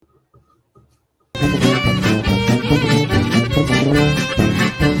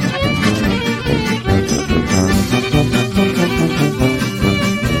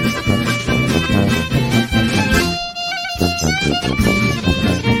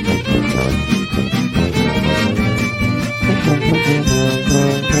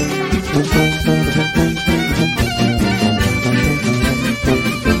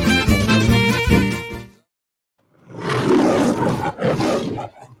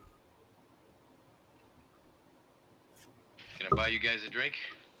Buy you guys a drink?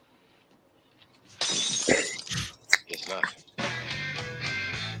 Guess not.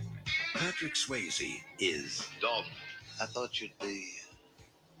 Patrick Swayze is Dalton. I thought you'd be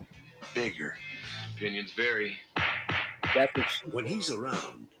bigger. Opinions vary. When he's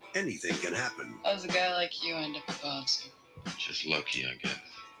around, anything can happen. How does a guy like you end up a bouncer? Just lucky, I guess.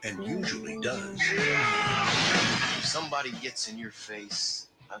 And usually does. If somebody gets in your face,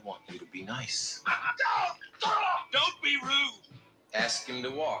 I want you to be nice. Don't be rude. Ask him to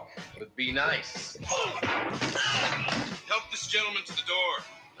walk, but be nice. Help this gentleman to the door.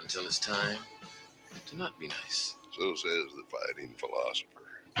 Until it's time to not be nice. So says the fighting philosopher.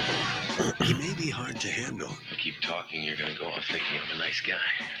 He may be hard to handle. If you keep talking, you're going to go on thinking I'm a nice guy.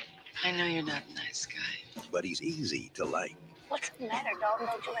 I know you're not a nice guy. But he's easy to like. What's the matter, Dalton?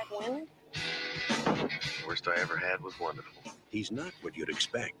 Don't you like women? The worst I ever had was wonderful. He's not what you'd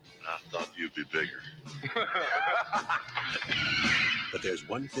expect. I thought you'd be bigger. But there's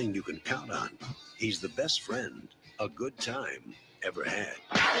one thing you can count on. He's the best friend a good time ever had.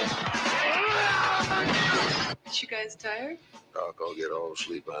 You guys tired? Doc, I'll get all the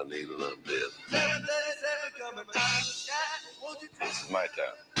sleep I need when I'm dead. This is my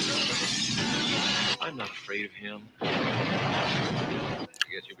time. I'm not afraid of him. I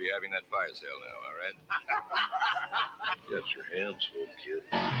guess you'll be having that fire sale now, all right? Got your hands full, kid.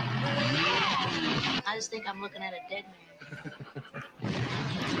 I just think I'm looking at a dead man.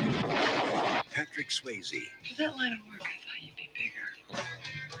 Patrick Swayze. For that line of work, I thought you'd be bigger.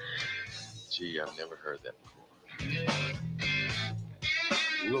 Gee, I've never heard that before.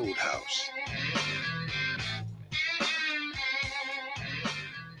 Roadhouse.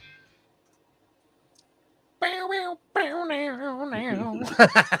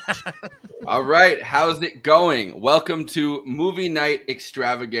 All right, how's it going? Welcome to Movie Night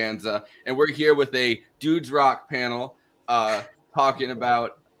Extravaganza, and we're here with a Dudes Rock panel talking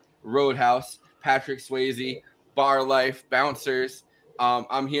about Roadhouse, Patrick Swayze, bar life, bouncers.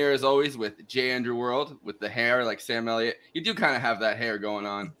 I'm here as always with J. Andrew World with the hair like Sam Elliott. You do kind of have that hair going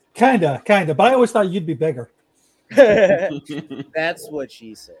on. Kinda, but I always thought you'd be bigger. That's what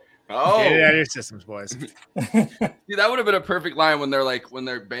she said. Oh, yeah, your systems, boys. See, that would have been a perfect line when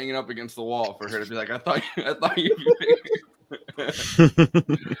they're banging up against the wall for her to be like, I thought you'd be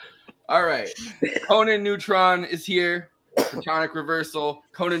bigger. All right, Conan Neutron is here. Platonic Reversal,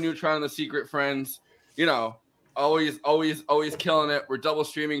 Conan Neutron and the Secret Friends. You know, always killing it. We're double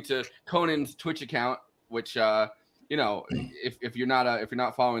streaming to Conan's Twitch account, which you know, if you're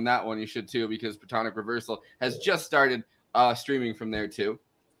not following that one, you should too, because Platonic Reversal has just started streaming from there too.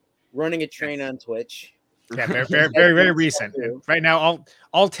 Running a train on Twitch. Yeah, very recent. Right now,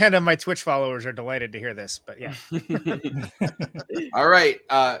 all 10 of my Twitch followers are delighted to hear this. But yeah. All right.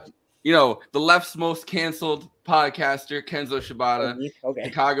 You know, the left's most canceled podcaster, Kenzo Shibata, okay.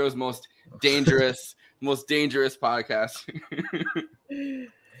 Chicago's most dangerous podcaster.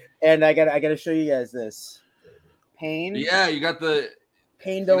 And I gotta show you guys this. Pain. Yeah, you got the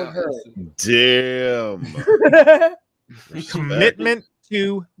pain don't hurt. Damn. Commitment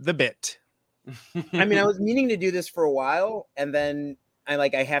to the bit. I mean, I was meaning to do this for a while, and then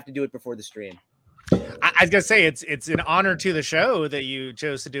I have to do it before the stream. I was gonna say it's an honor to the show that you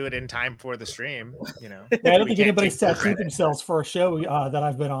chose to do it in time for the stream. You know, yeah, I don't think anybody's tattooed themselves for a show that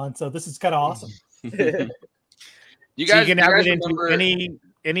I've been on, so this is kind of awesome. You guys can now get remember into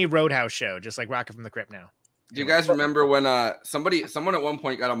any Roadhouse show, just like Rocket from the Crypt now. Do you guys remember when someone at one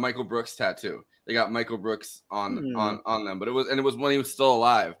point got a Michael Brooks tattoo? They got Michael Brooks on them, but it was when he was still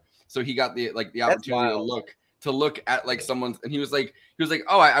alive. So he got the opportunity to look at like someone's, and he was like,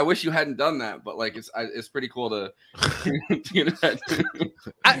 oh, I wish you hadn't done that, but like it's pretty cool to get that.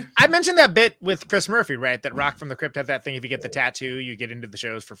 I mentioned that bit with Chris Murphy, right? That Rock from the Crypt had that thing. If you get the tattoo, you get into the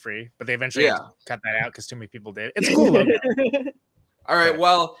shows for free, but they eventually cut that out because too many people did. It's cool though. All right,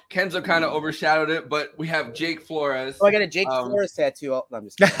 well, Kenzo kind of overshadowed it, but we have Jake Flores. Oh, I got a Jake Flores tattoo. Oh, no, I'm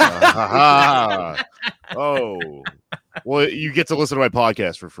just kidding. Oh, well, you get to listen to my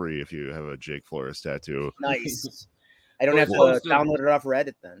podcast for free if you have a Jake Flores tattoo. Nice. I don't have to download it off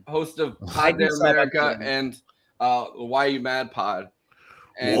Reddit then. Host of Pod Day America and Why You Mad Pod.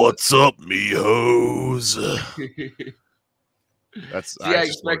 And what's up, me hoes? That's See, I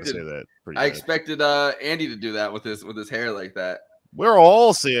just wanted to say that. I expected Andy to do that with his hair like that. We're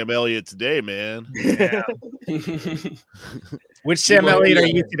all Sam Elliott today, man. Yeah. Which Sam Elliott are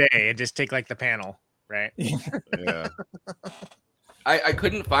you today? And just take like the panel, right? Yeah. I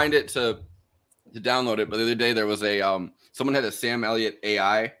couldn't find it to download it, but the other day there was a someone had a Sam Elliott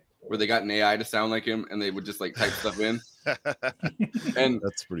AI where they got an AI to sound like him and they would just like type stuff in. And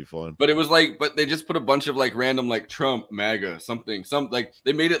that's pretty fun. But it was like, but they just put a bunch of like random like Trump, MAGA, something like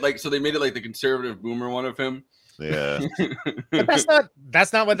they made it like the conservative boomer one of him. Yeah. But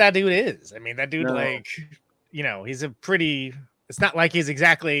that's not what that dude is. I mean, that dude like, you know, he's a pretty. It's not like he's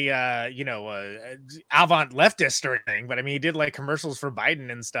exactly, avant leftist or anything, but I mean, he did like commercials for Biden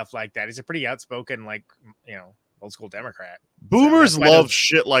and stuff like that. He's a pretty outspoken, like, old school Democrat. Boomers love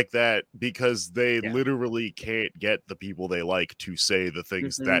shit like that because they literally can't get the people they like to say the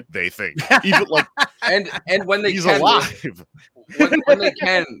things that they think. Even like, and when they he's can, alive. When they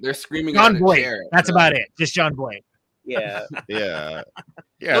can, they're screaming John at a Boyd. chair. That's about it. Just John Boyd. Yeah. Yeah.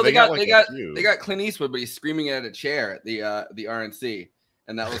 No, they got Clint Eastwood, but he's screaming at a chair at the RNC,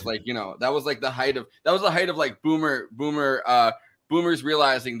 and that was like that was the height of like boomers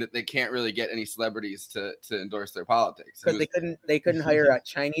realizing that they can't really get any celebrities to endorse their politics because they couldn't hire a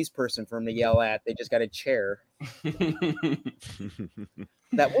Chinese person for him to yell at. They just got a chair.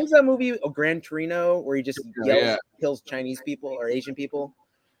 That was that movie, Gran Torino, where he just kills Chinese people or Asian people.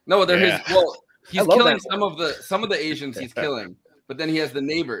 No, he's killing some of the Asians he's killing. But then he has the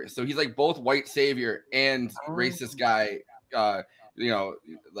neighbors, so he's like both white savior and racist guy,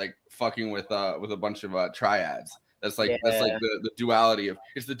 like fucking with a bunch of triads. That's like the duality of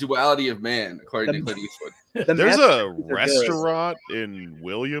man, according to Clint Eastwood. There's a restaurant in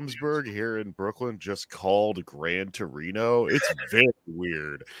Williamsburg here in Brooklyn just called Gran Torino. It's very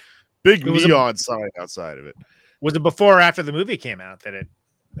weird. Big neon sign outside of it. Was it before or after the movie came out that it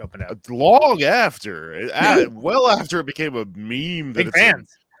opened up? Long after, well after it became a meme. Big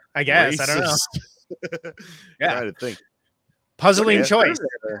fans, I guess. Racist. I don't know. Yeah, I think puzzling choice.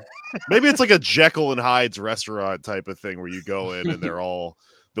 Maybe it's like a Jekyll and Hyde's restaurant type of thing where you go in and they're all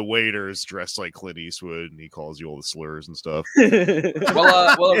the waiters dressed like Clint Eastwood and he calls you all the slurs and stuff.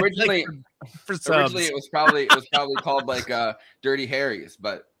 Well, originally it was probably called like Dirty Harry's,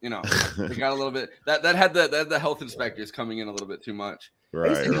 but they got a little bit that had the health inspectors coming in a little bit too much.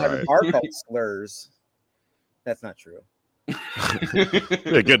 Right. A bar called Slurs. That's not true.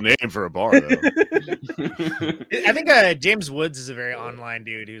 A good name for a bar, though. I think James Woods is a very online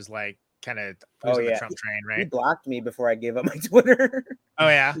dude who's like kind of on the Trump train, right? He blocked me before I gave up my Twitter. Oh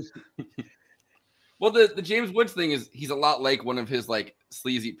yeah. Well, the James Woods thing is he's a lot like one of his like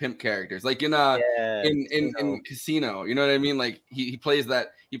sleazy pimp characters, like in Casino. You know what I mean? Like he plays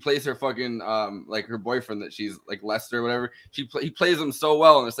her fucking like her boyfriend that she's like Lester or whatever. He plays him so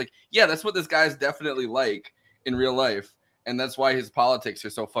well, and it's like that's what this guy's definitely like in real life, and that's why his politics are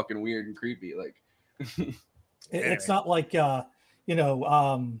so fucking weird and creepy. Like it's not like Mr.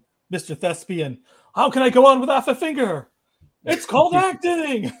 Thespian. How can I go on with half a finger? It's called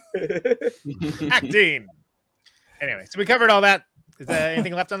acting. Acting. Anyway, so we covered all that. Is there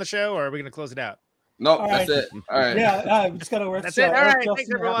anything left on the show, or are we going to close it out? Nope, that's it. All right. Yeah, we just got to work. That's it. All right,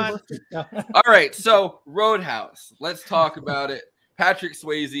 thanks everyone. All right, so Roadhouse. Let's talk about it. Patrick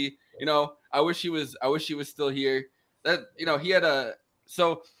Swayze. I wish he was still here. That he had a.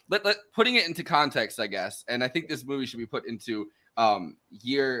 So putting it into context, I guess, and I think this movie should be put into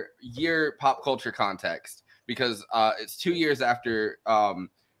year pop culture context. Because it's 2 years after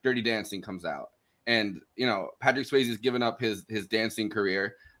Dirty Dancing comes out. And, Patrick Swayze has given up his dancing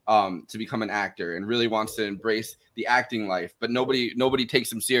career to become an actor and really wants to embrace the acting life. But nobody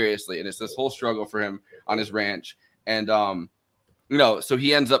takes him seriously. And it's this whole struggle for him on his ranch. And, so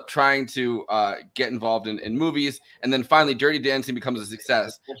he ends up trying to get involved in movies. And then finally Dirty Dancing becomes a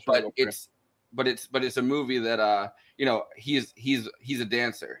success. But it's a movie that, he's a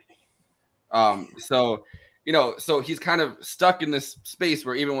dancer. So he's kind of stuck in this space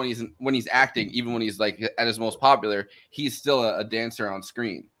where even when he's acting, even when he's like at his most popular, he's still a dancer on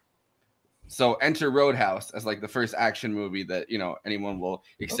screen. So enter Roadhouse as like the first action movie that anyone will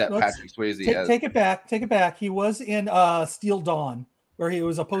accept Patrick Swayze as. Take it back. He was in Steel Dawn, where he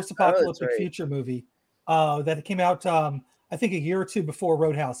was a post-apocalyptic future movie that came out I think a year or two before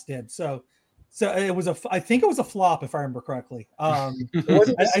Roadhouse did. So it was I think it was a flop, if I remember correctly. I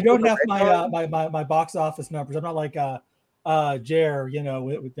don't have my box office numbers. I'm not like Jer,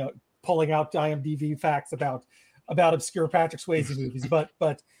 with pulling out IMDb facts about obscure Patrick Swayze movies. But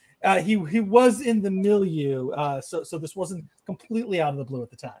he was in the milieu, so this wasn't completely out of the blue at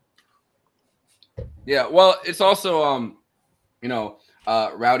the time. Yeah, well, it's also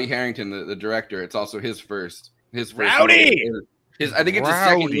Rowdy Harrington, the director. It's also his first. Rowdy. I think it's his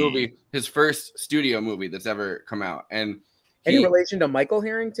second movie, his first studio movie that's ever come out. And any relation to Michael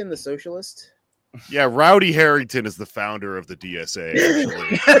Harrington, the socialist? Yeah, Rowdy Harrington is the founder of the DSA.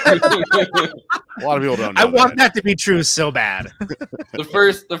 Actually, a lot of people don't know. I want that to be true so bad.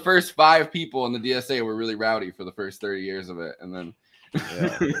 the first 5 people in the DSA were really rowdy for the first 30 years of it, and then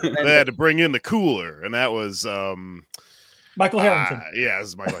they had to bring in the cooler, and that was Michael Harrington. Yeah, this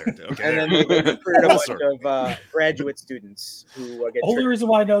is Michael Harrington. Okay, and then they recruited a bunch of graduate students who get. Only reason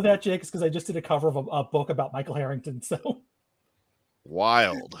why I know that, Jake, is because I just did a cover of a book about Michael Harrington. So.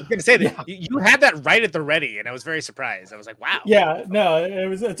 Wild. I was gonna say that you had that right at the ready, and I was very surprised. I was like, "Wow." Yeah, no,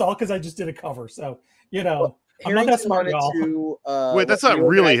 it's all because I just did a cover. So well, I'm not that smart, y'all. Wait, that's not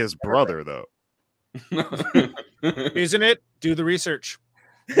really his brother, though, isn't it? Do the research.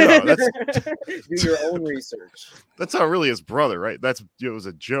 No, do your own research. That's not really his brother, right? It was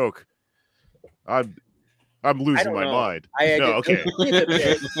a joke. I'm losing my mind. Okay.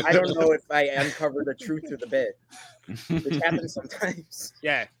 I don't know if I uncovered the truth of the bit. Which happens sometimes.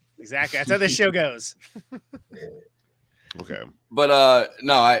 Yeah, exactly. That's how this show goes. Okay. But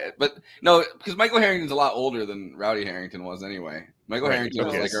because Michael Harrington's a lot older than Rowdy Harrington was anyway. Michael Harrington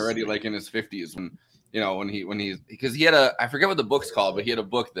was already in his 50s when because he had I forget what the book's called, but he had a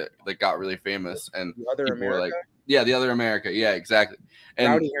book that got really famous, and The Other America. The Other America. Yeah, exactly. And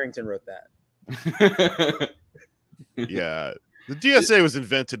Rowdy Harrington wrote that. Yeah. The DSA was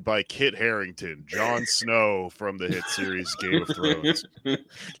invented by Kit Harington, Jon Snow from the hit series Game of Thrones.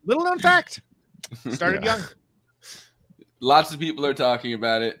 Little known fact. Started young. Lots of people are talking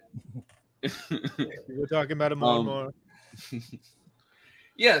about it. We're talking about it more and more.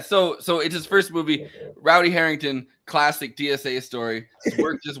 Yeah, so it's his first movie. Rowdy Harrington, classic DSA story.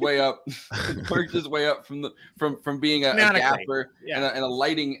 Worked his way up. from being a gaffer and a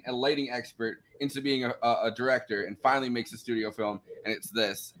lighting expert into being a director, and finally makes a studio film, and it's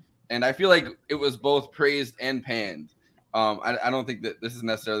this. And I feel like it was both praised and panned. I don't think that this is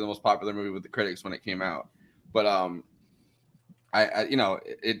necessarily the most popular movie with the critics when it came out, but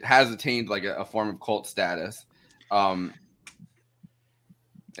it has attained a form of cult status.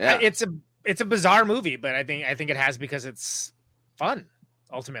 Yeah. It's a bizarre movie, but I think it has because it's fun.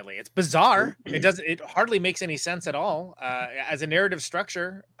 Ultimately, it's bizarre. It hardly makes any sense at all as a narrative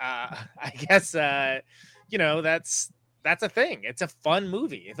structure. I guess that's a thing. It's a fun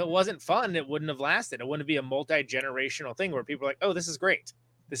movie. If it wasn't fun, it wouldn't have lasted. It wouldn't be a multi-generational thing where people are like, "Oh, this is great.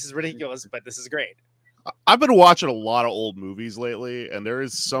 This is ridiculous, but this is great." I've been watching a lot of old movies lately, and there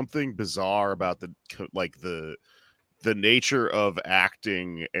is something bizarre about the nature of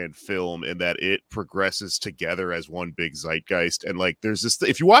acting and film, in that it progresses together as one big zeitgeist. And there's this,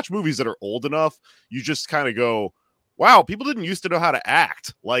 if you watch movies that are old enough, you just kind of go, wow, people didn't used to know how to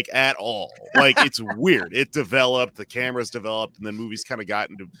act at all. It's weird. It developed, the cameras developed, and then movies kind of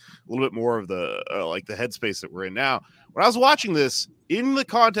got into a little bit more of the the headspace that we're in now. When I was watching this in the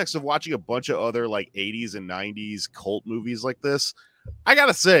context of watching a bunch of other 80s and 90s cult movies like this, I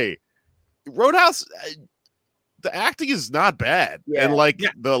gotta say, Roadhouse, the acting is not bad. Yeah. And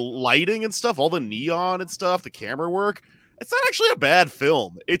the lighting and stuff, all the neon and stuff, the camera work, it's not actually a bad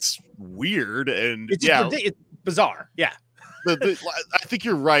film. It's weird and it's bizarre. Yeah. I think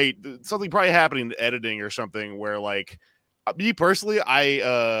you're right. Something probably happening in editing or something where me personally,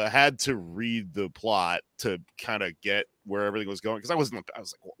 I had to read the plot to kind of get where everything was going, because I was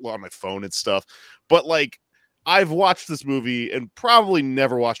on my phone and stuff. But I've watched this movie and probably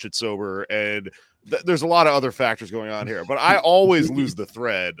never watched it sober, and there's a lot of other factors going on here, but I always lose the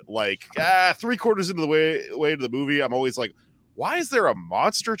thread. 3/4 into the way to the movie, I'm always like, why is there a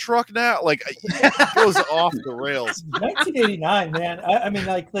monster truck now? It goes off the rails. 1989, man. I mean,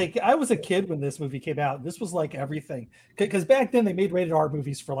 I was a kid when this movie came out. This was everything, because back then they made rated R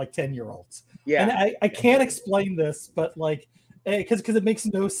movies for 10-year-olds. Yeah, and I can't explain this, but because it makes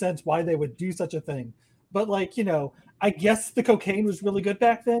no sense why they would do such a thing. But I guess the cocaine was really good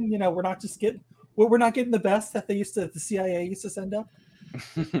back then. We're not getting the best that the CIA used to send up.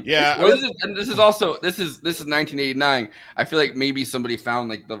 Yeah. This is 1989. I feel like maybe somebody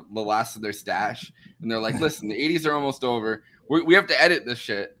found the last of their stash, and they're like, listen, the 80s are almost over. We have to edit this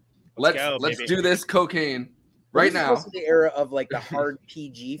shit. Let's do this cocaine right now. This was the era of the hard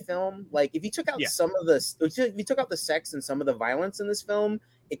PG film. If you took out if you took out the sex and some of the violence in this film,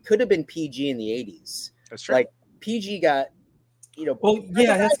 it could have been PG in the 80s. That's true. PG got,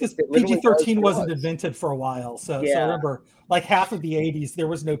 that's because PG-13 wasn't invented for a while. So I remember half of the 80s there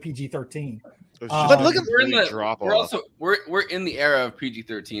was no PG-13. But look, we're in the era of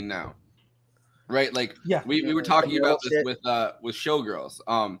PG-13 now. right? Like we were talking about this with Showgirls.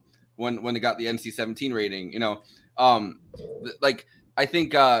 When it got the NC-17 rating, like I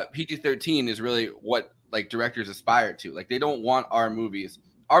think PG-13 is really what like directors aspire to. Like they don't want our movies.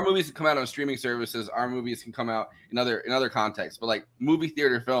 Our movies can come out on streaming services. Our movies can come out in other contexts. But like movie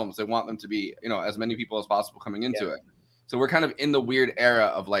theater films, they want them to be, as many people as possible coming into it. So we're kind of in the weird era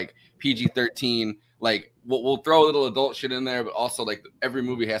of like PG-13. Like we'll throw a little adult shit in there, but also like every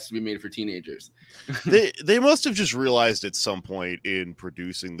movie has to be made for teenagers. they must have just realized at some point in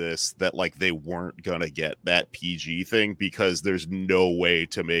producing this that like they weren't gonna get that PG thing, because there's no way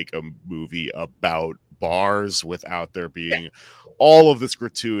to make a movie about bars without there being all of this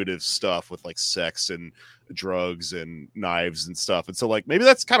gratuitous stuff with like sex and drugs and knives and stuff. And so like maybe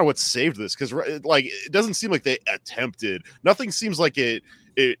that's kind of what saved this, because like it doesn't seem like they attempted. Nothing seems like it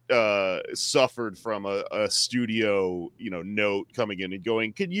suffered from a studio note coming in and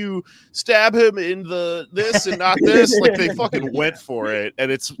going, can you stab him in this and not this? Like they fucking went for it,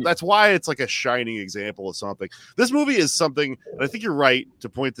 and that's why it's like a shining example of something. This movie is something, and I think you're right to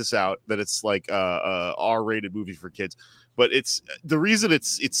point this out, that it's like a R-rated movie for kids. But it's the reason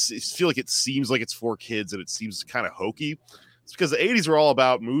it's feel like it seems like it's for kids and it seems kind of hokey. It's because the 80s were all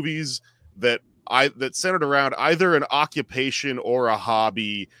about movies that centered around either an occupation or a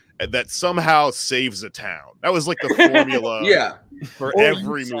hobby that somehow saves a town. That was like the formula for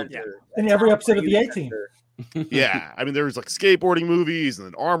every movie. In every episode of the A-Team. Yeah. I mean, there was like skateboarding movies and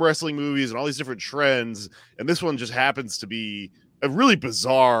then arm wrestling movies and all these different trends. And this one just happens to be a really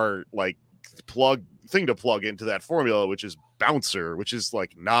bizarre like thing to plug into that formula, which is Bouncer, which is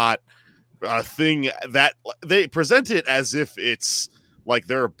like not a thing that they present it as if it's like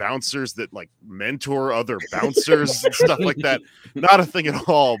there are bouncers that like mentor other bouncers and stuff like that. Not a thing at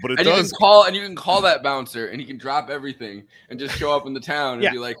all, but you can call that bouncer and he can drop everything and just show up in the town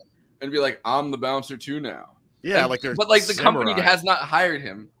and be like, I'm the bouncer too now. Yeah, but like the company has not hired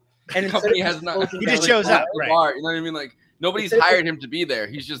him. And the company has not. He just shows up, right? Bar, you know what I mean? Like nobody's hired him to be there.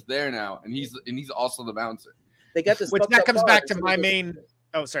 He's just there now, and he's also the bouncer. They got this, which that comes back to my main.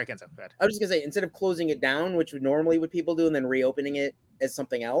 Oh, sorry, Kenzo. Go ahead. I was just gonna say, instead of closing it down, which would normally what people do, and then reopening it as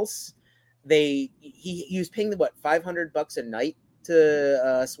something else, he was paying $500 a night to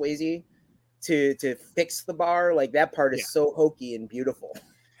Swayze to fix the bar. Like that part is so hokey and beautiful.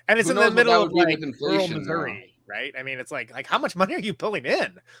 And it's in the middle of like rural Missouri. Right? I mean, it's like how much money are you pulling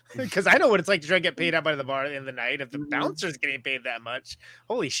in? Because I know what it's like to try to get paid out by the bar in the night. If the bouncer's getting paid that much,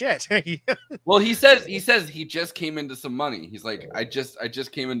 holy shit. Well, he says he just came into some money. He's like, I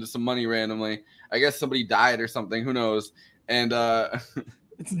just came into some money randomly. I guess somebody died or something. Who knows? And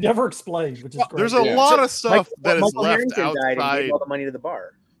it's never explained, which is great. There's a lot of stuff that is left outside. Died and gave all the money to the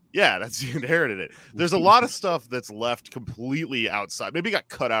bar. Yeah, he inherited it. There's a lot of stuff that's left completely outside. Maybe got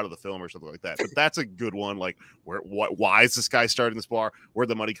cut out of the film or something like that. But that's a good one. Like, why is this guy starting this bar? Where'd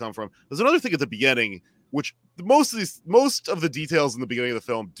the money come from? There's another thing at the beginning, which most of the details in the beginning of the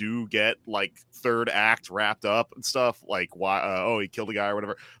film do get like third act wrapped up and stuff. Like why? He killed a guy or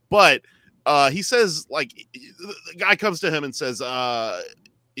whatever. But he says like the guy comes to him and says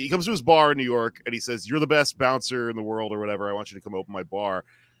he comes to his bar in New York and he says, "You're the best bouncer in the world or whatever. I want you to come open my bar.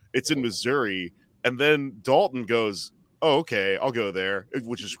 It's in Missouri." And then Dalton goes, "Oh, okay, I'll go there,"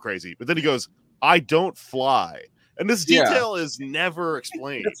 which is crazy. But then he goes, "I don't fly." And this detail is never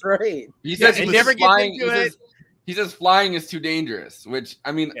explained. That's right. He says he never gets into it. He says flying is too dangerous, which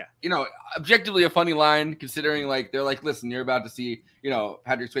I mean, objectively a funny line considering like they're like, listen, you're about to see,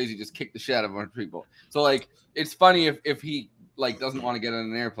 Patrick Swayze just kick the shit out of a bunch of people. So like it's funny if he like doesn't want to get on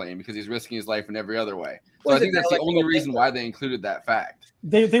an airplane because he's risking his life in every other way. So I think that's the only reason why they included that fact.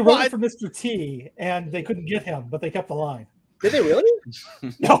 They wrote it for Mr. T, and they couldn't get him, but they kept the line. Did they really?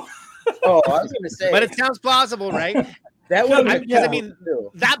 No. Oh, I was going to say. But it sounds plausible, right? That would I mean,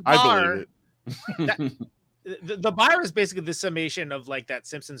 that bar. The bar is basically the summation of like that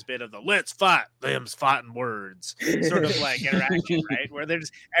Simpsons bit of the "let's fight them's fighting words" sort of like interaction, right? Where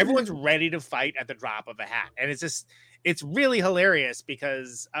everyone's ready to fight at the drop of a hat, and it's really hilarious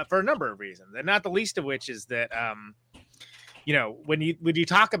because for a number of reasons, and not the least of which is that when you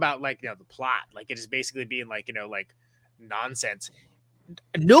talk about like the plot, like it is basically being like like nonsense.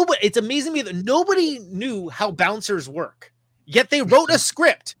 It's amazing to me that nobody knew how bouncers work, yet they wrote a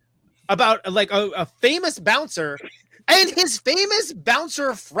script about like a famous bouncer and his famous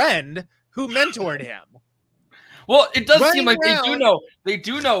bouncer friend who mentored him. Well, it does seem like they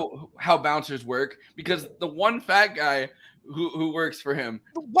do know how bouncers work because the one fat guy who works for him,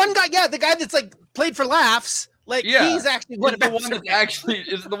 the guy that's like played for laughs, like he's actually the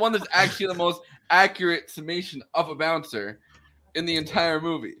one that's actually the most accurate summation of a bouncer in the entire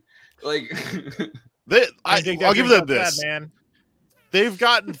movie. Like, I'll give them this. Bad, man. They've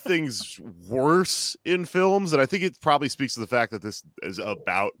gotten things worse in films, and I think it probably speaks to the fact that this is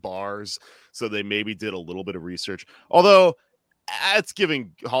about bars, so they maybe did a little bit of research. Although, it's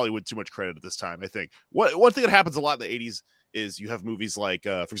giving Hollywood too much credit at this time, I think. One thing that happens a lot in the 80s is you have movies like,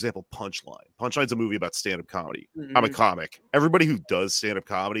 for example, Punchline. Punchline's a movie about stand-up comedy. Mm-hmm. I'm a comic. Everybody who does stand-up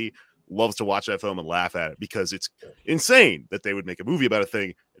comedy loves to watch that film and laugh at it because it's insane that they would make a movie about a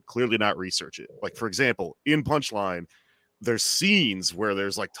thing and clearly not research it. Like, for example, in Punchline, there's scenes where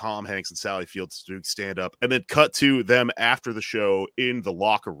there's like Tom Hanks and Sally Fields doing stand up and then cut to them after the show in the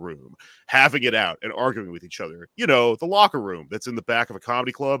locker room, having it out and arguing with each other. You know, the locker room that's in the back of a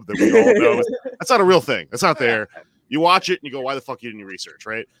comedy club that we all know. That's not a real thing. That's not there. You watch it and you go, why the fuck you didn't research,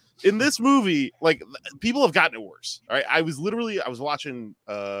 right? In this movie, like, people have gotten it worse. All right. I was watching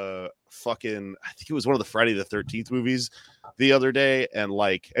I think it was one of the Friday the 13th movies the other day, and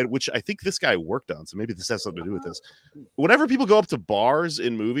which I think this guy worked on, so maybe this has something to do with this. Whenever people go up to bars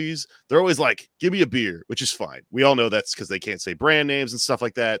in movies, they're always like, give me a beer, which is fine. We all know that's because they can't say brand names and stuff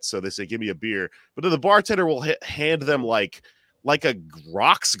like that, so they say, give me a beer. But then the bartender will hand them like a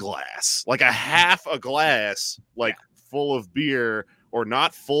rocks glass, like a half a glass, like full of beer, or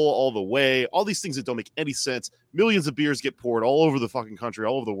not full all the way. All these things that don't make any sense. Millions of beers get poured all over the fucking country,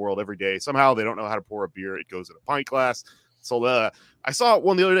 all over the world every day. Somehow they don't know how to pour a beer. It goes in a pint glass. So I saw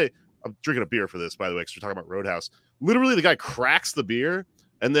one the other day. I'm drinking a beer for this, by the way, because we're talking about Roadhouse. Literally, the guy cracks the beer,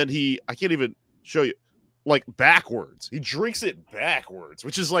 and then I can't even show you, like, backwards. He drinks it backwards,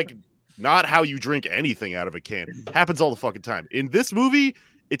 which is like not how you drink anything out of a can. It happens all the fucking time. In this movie,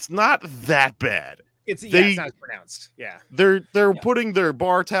 it's not that bad. It's not as pronounced. Yeah. They're putting their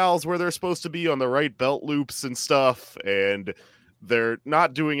bar towels where they're supposed to be on the right belt loops and stuff, and they're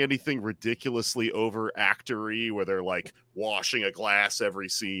not doing anything ridiculously over actory where they're like washing a glass every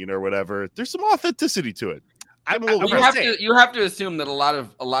scene or whatever. There's some authenticity to it. You have to assume that a lot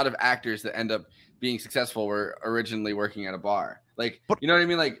of actors that end up being successful were originally working at a bar. Like, you know what I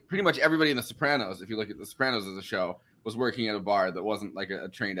mean? Like, pretty much everybody in The Sopranos, if you look at The Sopranos as a show, was working at a bar that wasn't like a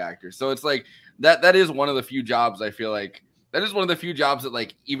trained actor. So it's like that is one of the few jobs, I feel like, that is one of the few jobs that,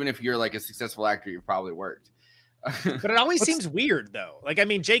 like, even if you're like a successful actor, you've probably worked. But it always seems weird, though. Like, I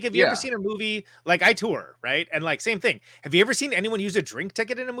mean, Jake, have you ever seen a movie, like, I tour, right? And, like, same thing. Have you ever seen anyone use a drink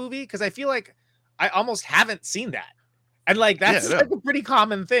ticket in a movie? Because I feel like I almost haven't seen that. And, like, that's like a pretty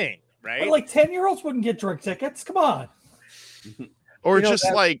common thing, right? But, like, 10-year-olds wouldn't get drink tickets. Come on. Or just,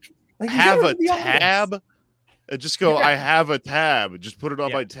 like have a tab and just go, I have a tab. And just put it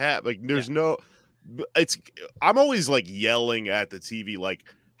on my tab. Like, there's I'm always, like, yelling at the TV, like,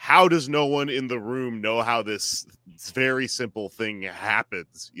 how does no one in the room know how this very simple thing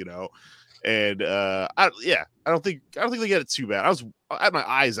happens, you know? And I don't think they get it too bad. I had my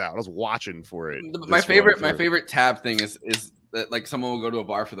eyes out. I was watching for it. My favorite tab thing is that, like, someone will go to a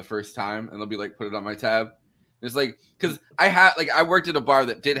bar for the first time and they'll be like, put it on my tab. It's like, because I worked at a bar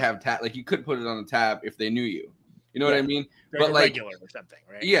that did have tab, like, you could put it on a tab if they knew you. You know what I mean? But, like, regular or something,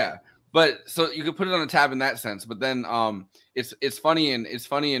 right? Yeah. But so you could put it on a tab in that sense, but then it's funny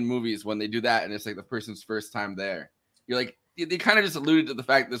in movies when they do that and it's like the person's first time there. You're like, they kind of just alluded to the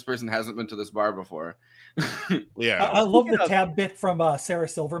fact that this person hasn't been to this bar before. Yeah, I love the tab bit from Sarah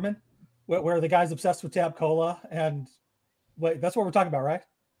Silverman, where the guy's obsessed with Tab Cola, and that's what we're talking about, right?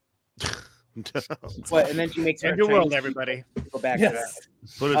 What? And then she makes End your world, everybody. Go back to that.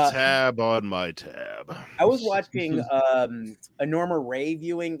 Put a tab on my tab. I was watching a Norma Ray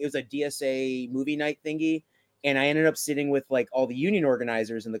viewing. It was a DSA movie night thingy, and I ended up sitting with, like, all the union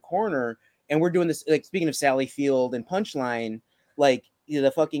organizers in the corner, and we're doing this, like, speaking of Sally Field and Punchline, like,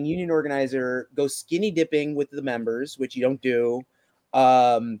 the fucking union organizer goes skinny dipping with the members, which you don't do.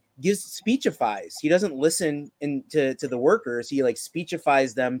 Speechifies. He doesn't listen to the workers. He, like,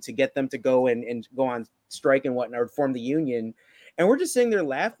 speechifies them to get them to go and go on strike and whatnot, or form the union. And we're just sitting there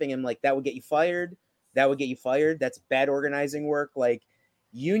laughing and, like, that would get you fired. That would get you fired. That's bad organizing work. Like,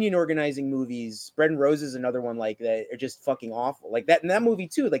 union organizing movies, Bread and Roses is another one like that, are just fucking awful. Like that in that movie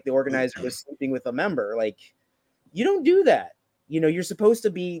too, like the organizer was sleeping with a member. Like, you don't do that. You know, you're supposed to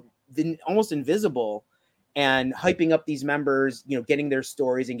be almost invisible and hyping up these members, you know, getting their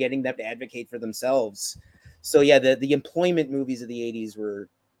stories and getting them to advocate for themselves. So yeah, the employment movies of the 80s were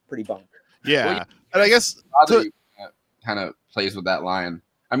pretty bunk. Yeah. And I guess kind of plays with that line.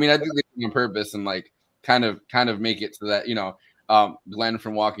 I mean, I think they do on purpose and, like, kind of make it so that, you know, Glenn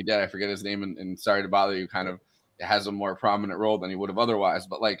from Walking Dead, I forget his name, and Sorry to Bother You, kind of has a more prominent role than he would have otherwise.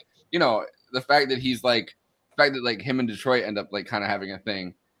 But, like, you know, the fact that him and Detroit end up, like, kind of having a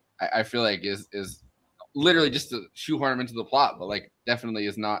thing, I feel like is literally just to shoehorn him into the plot, but like definitely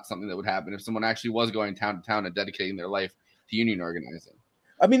is not something that would happen if someone actually was going town to town and dedicating their life to union organizing.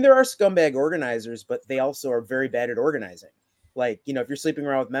 I mean, there are scumbag organizers, but they also are very bad at organizing. Like, you know, if you're sleeping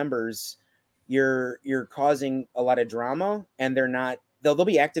around with members, you're causing a lot of drama, and they'll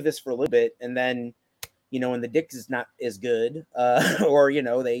be activists for a little bit, and then, you know, when the dick is not as good, or, you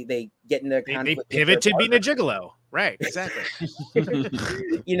know, they get into conflict. They pivot to being a gigolo. Right, exactly.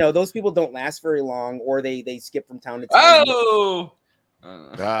 You know, those people don't last very long, or they skip from town to town. Oh,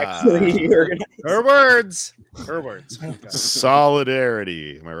 her words.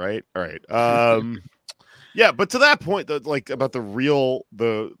 Solidarity. Am I right? All right. Yeah, but to that point, like about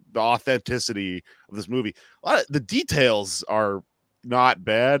the authenticity of this movie, the details are not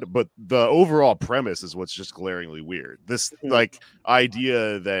bad, but the overall premise is what's just glaringly weird. This like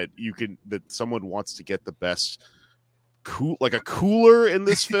idea that someone wants to get the best like a cooler in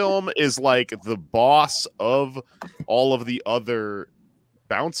this film is like the boss of all of the other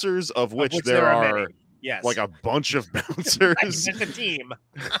bouncers, of which there are many. Yes. Like a bunch of bouncers. It's a team.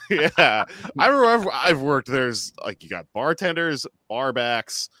 Yeah. I remember I've worked, there's like, you got bartenders,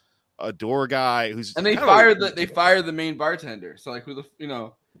 barbacks, a door guy who's, and they fire the main bartender. So like, who the, you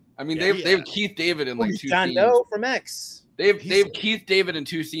know, I mean, they have Keith David in like 2 John scenes. Doe from X. They have Keith David in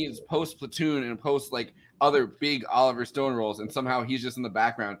 2 scenes, post Platoon and post like other big Oliver Stone roles, and somehow he's just in the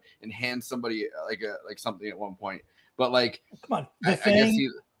background and hands somebody like something at one point. But like, come on, I guess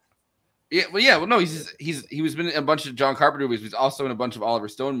well, no, he was been in a bunch of John Carpenter movies. He's also in a bunch of Oliver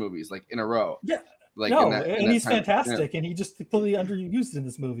Stone movies, like in a row. Yeah, like and he's fantastic, and he just completely underused in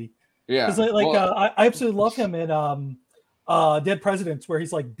this movie. Yeah, because I absolutely love him in Dead Presidents, where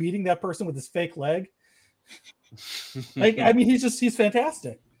he's like beating that person with his fake leg. Like, I mean, he's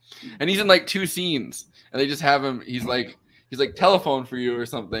fantastic. And he's in like 2 scenes, and they just have him. He's like telephone for you or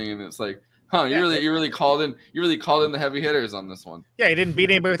something, and it's like, huh? You really called in the heavy hitters on this one. Yeah, he didn't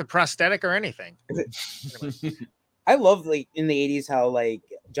beat anybody with a prosthetic or anything. I love like in the 80s how like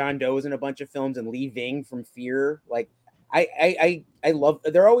John Doe was in a bunch of films, and Lee Ving from Fear. Like I love,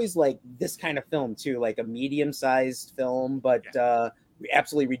 they're always like this kind of film too, like a medium-sized film, but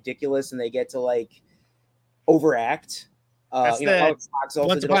absolutely ridiculous, and they get to like overact. That's you know,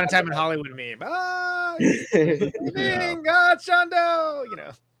 Once Upon a Time in Hollywood meme. God, John Doe, you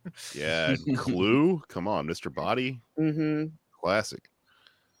know. Yeah, Clue. Come on, Mr. Body. Mm-hmm. Classic.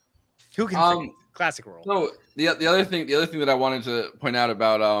 Who can classic role? So the other thing that I wanted to point out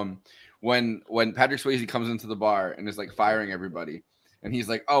about when Patrick Swayze comes into the bar and is like firing everybody, and he's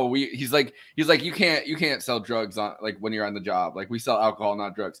like, oh, he's like you can't sell drugs on like when you're on the job, like we sell alcohol,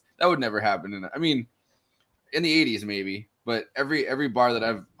 not drugs. That would never happen. I mean, in the 80s maybe, but every bar that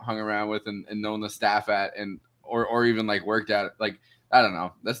I've hung around with and known the staff at and or even like worked at, like, I don't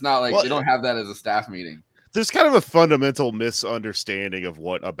know, that's not like, they don't have that as a staff meeting. There's kind of a fundamental misunderstanding of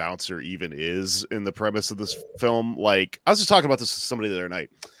what a bouncer even is in the premise of this film. Like, I was just talking about this with somebody the other night.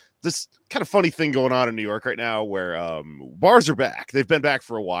 This kind of funny thing going on in New York right now where bars are back. They've been back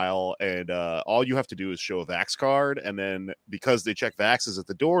for a while, and all you have to do is show a Vax card, and then because they check Vaxes at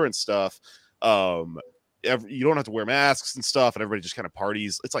the door and stuff, you don't have to wear masks and stuff, and everybody just kind of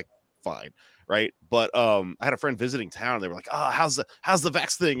parties. It's like fine, right? But I had a friend visiting town, and they were like, "Oh, how's the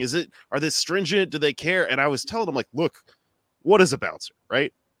Vax thing? Are they stringent? Do they care?" And I was telling them, like, look, what is a bouncer,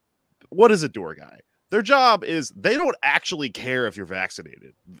 right? What is a door guy? Their job is, they don't actually care if you're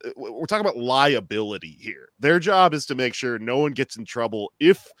vaccinated. We're talking about liability here. Their job is to make sure no one gets in trouble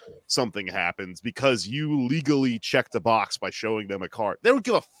if something happens because you legally checked the box by showing them a card. They don't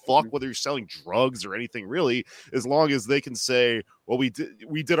give a fuck whether you're selling drugs or anything, really, as long as they can say, well, we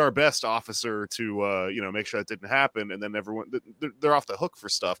did our best, officer, to make sure that didn't happen, and then everyone, they're off the hook for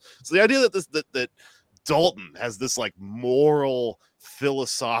stuff. So the idea that Dalton has this like moral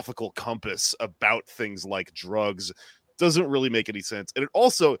philosophical compass about things like drugs doesn't really make any sense. And it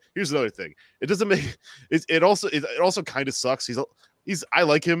also, here's another thing, it doesn't make it also kind of sucks. I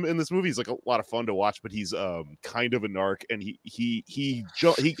like him in this movie. He's like a lot of fun to watch, but he's kind of a narc, and he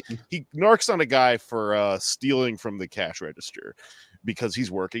narcs on a guy for stealing from the cash register because he's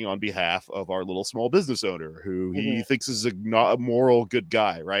working on behalf of our little small business owner who he thinks is not a moral good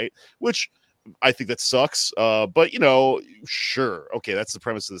guy, right? Which I think that sucks. But sure. Okay. That's the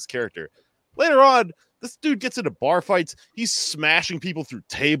premise of this character. Later on, this dude gets into bar fights. He's smashing people through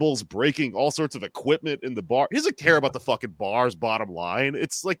tables, breaking all sorts of equipment in the bar. He doesn't care about the fucking bar's bottom line.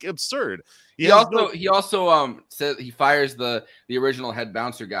 It's like absurd. He also said he fires the original head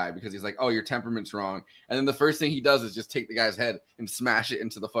bouncer guy because he's like, oh, your temperament's wrong. And then the first thing he does is just take the guy's head and smash it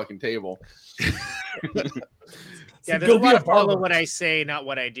into the fucking table. Yeah, there's go a be lot a of follow barber. what I say, not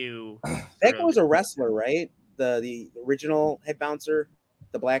what I do. That guy was a wrestler, right? The original head bouncer,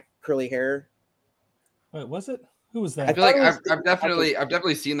 the black curly hair. Wait, was it? Who was I that? feel like thought it was I've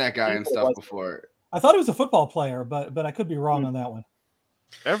definitely seen that guy and stuff before. I thought he was a football player, but I could be wrong on that one.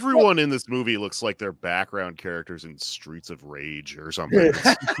 Everyone in this movie looks like they're background characters in Streets of Rage or something.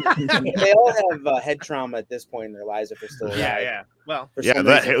 They all have head trauma at this point in their lives if they're still alive. Yeah. Well, yeah,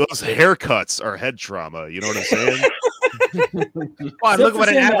 those haircuts are head trauma. You know what I'm saying? Well, look at what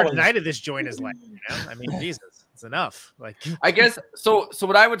an average night of this joint is like. You know? I mean, Jesus, it's enough. Like, I guess so. So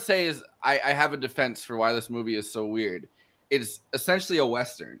what I would say is I have a defense for why this movie is so weird. It's essentially a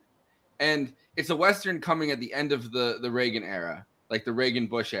Western, and it's a Western coming at the end of the Reagan era, like the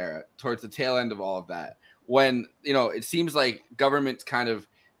Reagan-Bush era, towards the tail end of all of that. When, it seems like governments kind of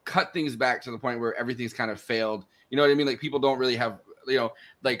cut things back to the point where everything's kind of failed. You know what I mean? Like people don't really have, the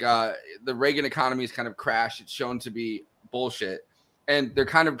Reagan economy is kind of crashed. It's shown to be bullshit. And they're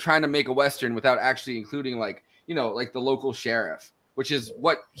kind of trying to make a Western without actually including like the local sheriff, which is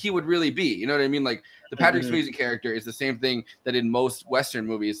what he would really be. You know what I mean? Like the Patrick Swayze character is the same thing that in most Western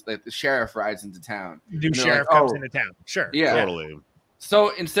movies, that the sheriff rides into town. New sheriff comes into town. Sure. Yeah. Totally.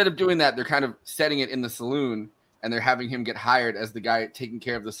 So instead of doing that, they're kind of setting it in the saloon and they're having him get hired as the guy taking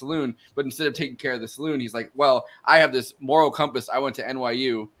care of the saloon. But instead of taking care of the saloon, he's like, well, I have this moral compass. I went to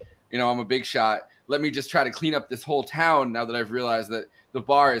NYU. I'm a big shot. Let me just try to clean up this whole town now that I've realized that the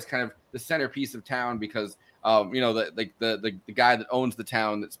bar is kind of the centerpiece of town because, the guy that owns the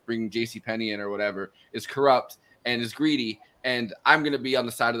town that's bringing JCPenney in or whatever is corrupt and is greedy. And I'm going to be on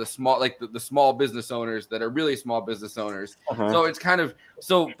the side of the small, like the small business owners that are really small business owners. Uh-huh. So it's kind of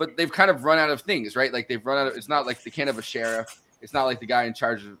but they've kind of run out of things, right? Like they've run out of, it's not like they can't have a sheriff. It's not like the guy in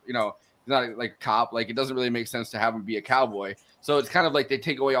charge of, it's not like a cop. Like it doesn't really make sense to have him be a cowboy. So it's kind of like they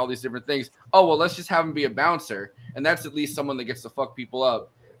take away all these different things. Oh, well, let's just have him be a bouncer. And that's at least someone that gets to fuck people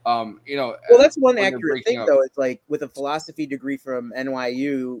up. Well, that's one accurate thing, though. It's like with a philosophy degree from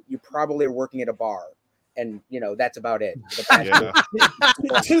NYU, you probably are working at a bar. And that's about it. Yeah.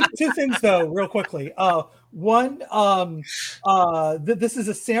 two things though, real quickly. One, this is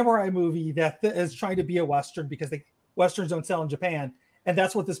a samurai movie that is trying to be a Western because Westerns don't sell in Japan, and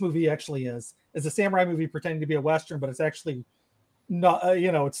that's what this movie actually is. It's a samurai movie pretending to be a Western, but it's actually not.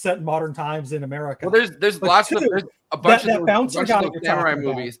 It's set in modern times in America. Well, there's lots of there's a bunch of those samurai about.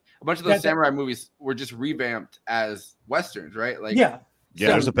 movies. A bunch of those samurai movies were just revamped as Westerns, right? Like yeah,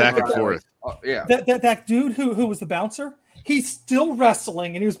 there's a back and forth. Yeah, that dude who was the bouncer, he's still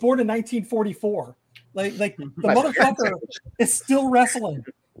wrestling, and he was born in 1944. Like the motherfucker is still wrestling.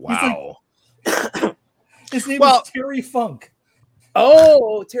 Wow. His name is Terry Funk.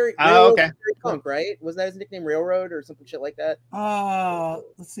 Oh, Terry. Oh, okay. Terry Funk, right? Was that his nickname, Railroad, or something shit like that?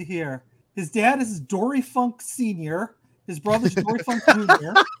 Let's see here. His dad is Dory Funk Sr. His brother's Dory Funk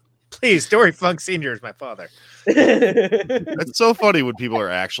Jr. Please, Dory Funk Sr. is my father. It's so funny when people are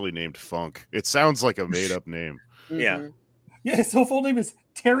actually named Funk. It sounds like a made-up name. Yeah. Yeah, his whole full name is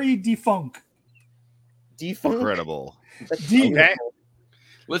Terry Defunk. Defunk? Incredible. Okay.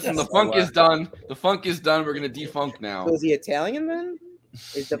 Listen, the funk is done. The funk is done. We're gonna defunk now. So is he Italian then?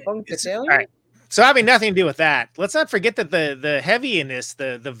 Is the funk Italian? All right. So having nothing to do with that, let's not forget that the heavy in this,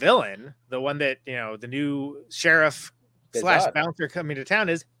 the villain, the one that the new sheriff / bouncer coming to town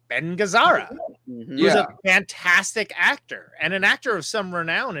is Ben Gazzara, who's a fantastic actor and an actor of some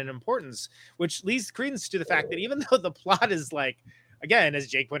renown and importance, which leads credence to the fact that even though the plot is like, again, as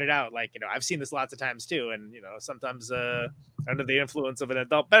Jake pointed out, like, I've seen this lots of times too. And, sometimes under the influence of an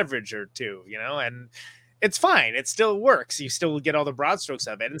adult beverage or two, and it's fine. It still works. You still get all the broad strokes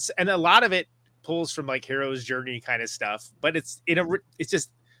of it. And a lot of it pulls from like hero's journey kind of stuff, but it's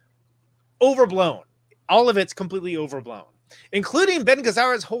just overblown. All of it's completely overblown, including Ben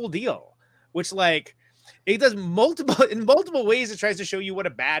Gazzara's whole deal, which like it does in multiple ways. It tries to show you what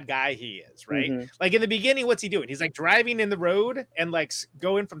a bad guy he is, right? Mm-hmm. Like in the beginning, what's he doing? He's like driving in the road and like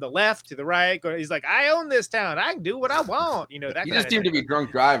going from the left to the right. He's like, I own this town. I can do what I want. That he just seemed to be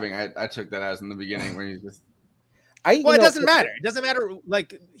drunk driving. I took that as in the beginning when he's just. It doesn't matter. It doesn't matter.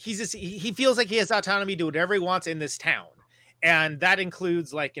 Like he feels like he has autonomy to do whatever he wants in this town. And that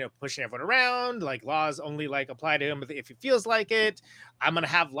includes like, pushing everyone around, like laws only like apply to him if he feels like it. I'm going to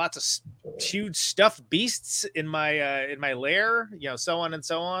have lots of huge stuffed beasts in my lair, so on and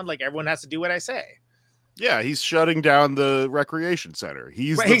so on. Like everyone has to do what I say. Yeah. He's shutting down the recreation center.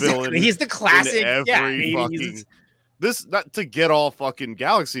 He's the villain. He's the classic. this, not to get all fucking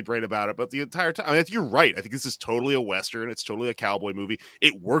galaxy brain about it, but the entire time, I mean, you're right. I think this is totally a Western. It's totally a cowboy movie.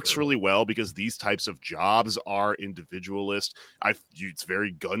 It works really well because these types of jobs are individualist. It's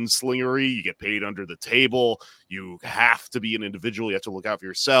very gunslingery. You get paid under the table. You have to be an individual. You have to look out for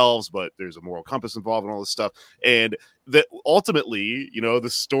yourselves, but there's a moral compass involved in all this stuff. And that ultimately, you know, the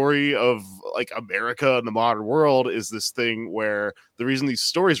story of like America and the modern world is this thing where the reason these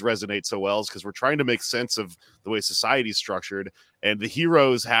stories resonate so well is because we're trying to make sense of the way society is structured, and the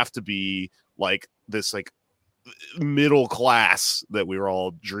heroes have to be like this like middle class that we were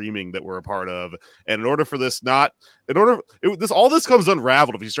all dreaming that we're a part of. And in order for this all this comes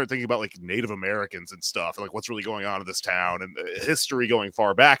unraveled if you start thinking about like Native Americans and stuff, and like what's really going on in this town and history going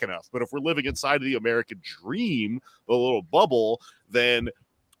far back enough. But if we're living inside of the American dream, the little bubble, then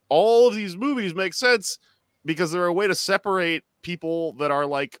all of these movies make sense because they're a way to separate people that are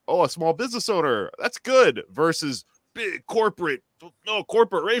like, oh, a small business owner, that's good, versus big corporate, no,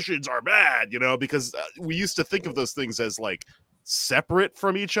 corporations are bad, you know, because we used to think of those things as like separate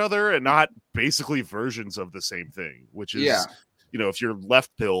from each other and not basically versions of the same thing, which is, you know, if you're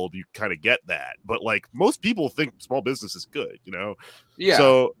left pilled, you kind of get that. But like most people think small business is good, you know? Yeah.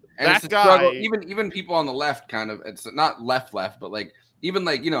 So and that guy, even people on the left kind of, it's not left, but like, even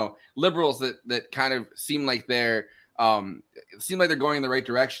like, you know, liberals that kind of seem like they're going in the right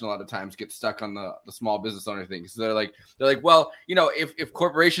direction a lot of times get stuck on the small business owner thing. So they're like, well, you know, if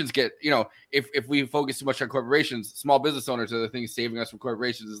corporations get, you know, if we focus too much on corporations, small business owners are the things saving us from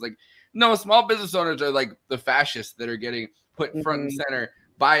corporations. Is like, no, small business owners are like the fascists that are getting put front and center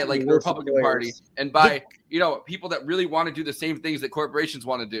by like the Republican Party and by, you know, people that really want to do the same things that corporations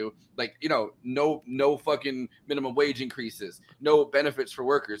want to do. Like, you know, no fucking minimum wage increases, no benefits for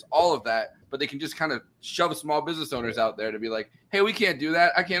workers, all of that. But they can just kind of shove small business owners out there to be like, hey, we can't do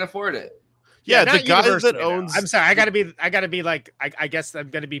that. I can't afford it. Yeah, the guy that owns. I'm sorry, I gotta be like, I guess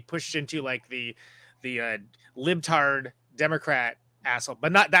I'm gonna be pushed into like the libtard Democrat asshole,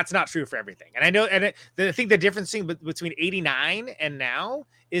 but that's not true for everything. And I know, and I think the difference between 89 and now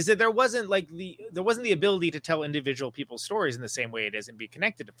is that there wasn't the ability to tell individual people's stories in the same way it is and be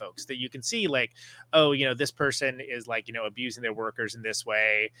connected to folks, that you can see like, oh, you know, this person is like, you know, abusing their workers in this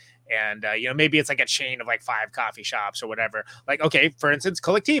way. And, you know, maybe it's like a chain of like 5 coffee shops or whatever. Like, okay, for instance,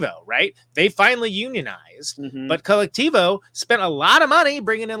 Collectivo, right? They finally unionized, but Collectivo spent a lot of money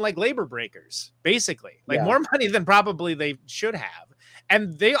bringing in like labor breakers, basically, like more money than probably they should have.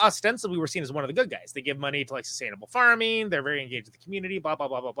 And they ostensibly were seen as one of the good guys. They give money to like sustainable farming. They're very engaged with the community, blah, blah,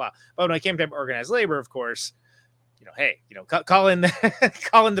 blah, blah, blah. But when it came to organized labor, of course, you know, hey, you know, call in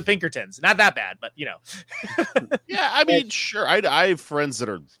the Pinkertons. Not that bad, but you know. Yeah, I mean, sure. I have friends that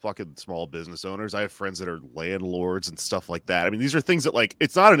are fucking small business owners. I have friends that are landlords and stuff like that. I mean, these are things that like,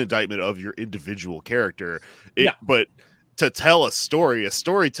 it's not an indictment of your individual character, but to tell a story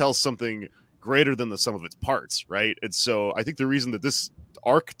tells something greater than the sum of its parts, right? And so I think the reason that this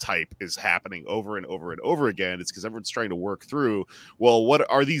archetype is happening over and over and over again is because everyone's trying to work through, well, what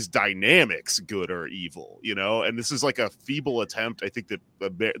are these dynamics, good or evil, you know? And this is like a feeble attempt. I think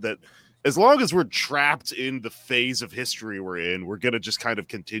that as long as we're trapped in the phase of history we're in, we're going to just kind of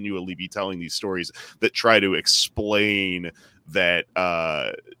continually be telling these stories that try to explain that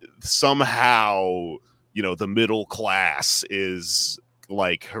somehow, you know, the middle class is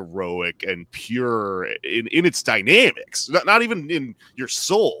like heroic and pure in its dynamics, not even in your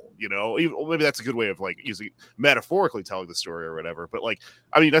soul, you know. Maybe that's a good way of like using metaphorically telling the story or whatever, but like,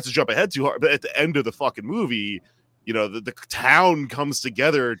 I mean, that's to jump ahead too hard, but at the end of the fucking movie, you know, the town comes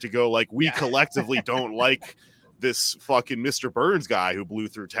together to go like, we collectively don't like this fucking Mr. Burns guy who blew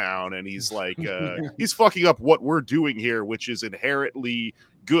through town, and he's like he's fucking up what we're doing here, which is inherently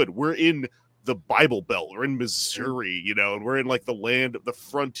good. We're in the Bible Belt, we're in Missouri, you know, and we're in like the land of the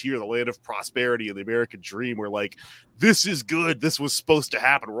frontier, the land of prosperity and the American dream. We're like, this is good. This was supposed to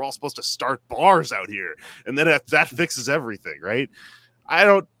happen. We're all supposed to start bars out here. And then that fixes everything, right?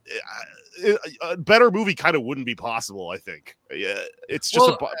 A better movie kind of wouldn't be possible, I think. Yeah, it's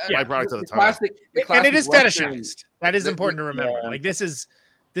just a byproduct of the time. And it is fetishized. That is important to remember. Like this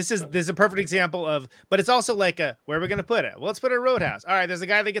is a perfect example of, but it's also like where are we going to put it? Well, let's put it at Roadhouse. All right, there's a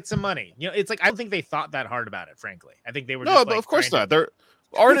guy that gets some money. You know, it's like, I don't think they thought that hard about it, frankly. I think they were but of course not. They're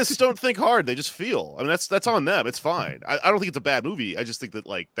artists don't think hard. They just feel. I mean, that's on them. It's fine. I don't think it's a bad movie. I just think that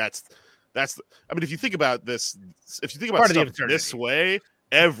like that's. I mean, if you think about this, if you think about stuff this way,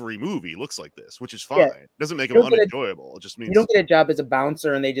 every movie looks like this, which is fine. It doesn't make them unenjoyable. It just means you don't get a job as a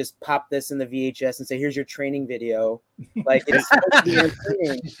bouncer and they just pop this in the VHS and say, here's your training video. Like, it's supposed to be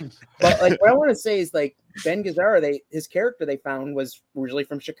entertaining. But like, what I want to say is like Ben Gazzara, his character they found was originally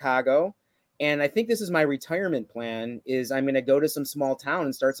from Chicago, And I think this is my retirement plan. Is I'm going to go to some small town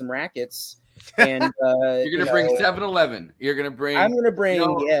and start some rackets. And you're gonna bring 7-Eleven. You're gonna bring. I'm gonna bring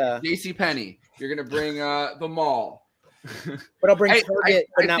J.C. Penney. You're gonna bring the mall. But I'll bring Target,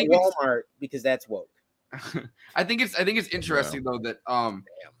 but not Walmart because that's woke. I think it's interesting though that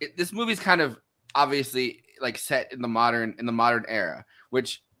this movie's kind of obviously like set in the modern era,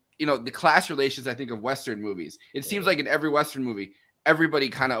 which the class relations I think of Western movies. It seems like in every Western movie, everybody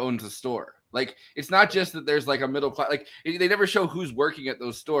kind of owns a store. Like it's not just that there's like a middle class. Like they never show who's working at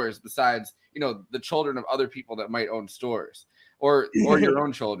those stores besides the children of other people that might own stores or your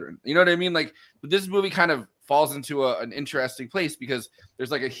own children. You know what I mean? Like this movie kind of falls into an interesting place because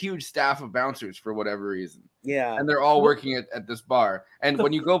there's like a huge staff of bouncers for whatever reason. Yeah, and they're all working at this bar. And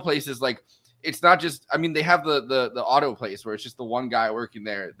when you go places like. It's not just, I mean, they have the auto place where it's just the one guy working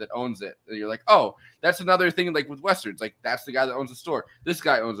there that owns it. And you're like, oh, that's another thing like with Westerns. Like, that's the guy that owns the store. This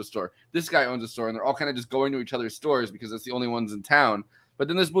guy owns a store. This guy owns a store. And they're all kind of just going to each other's stores because it's the only ones in town. But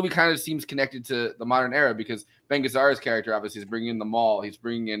then this movie kind of seems connected to the modern era because Ben Gazzara's character obviously is bringing in the mall. He's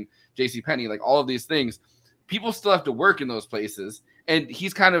bringing in J.C. Penney, like all of these things. People still have to work in those places. And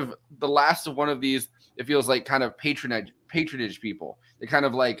he's kind of the last of one of these, it feels like kind of patronage people. They kind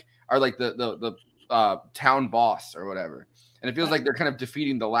of like are like the town boss or whatever. And it feels like they're kind of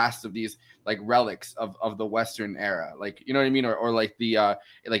defeating the last of these like relics of the Western era. Like, you know what I mean? Or like the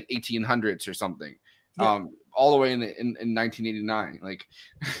like 1800s or something. Yeah. All the way in 1989. Like,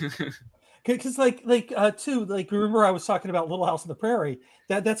 because too, like remember I was talking about Little House on the Prairie.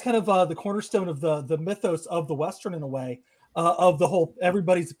 That's kind of the cornerstone of the mythos of the Western in a way, of the whole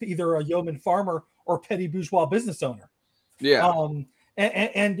everybody's either a yeoman farmer or petty bourgeois business owner. Yeah.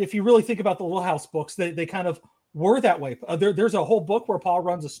 And if you really think about the Little House books, they kind of were that way. There's a whole book where Paul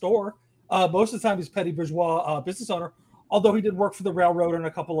runs a store. Most of the time he's petty bourgeois business owner, although he did work for the railroad in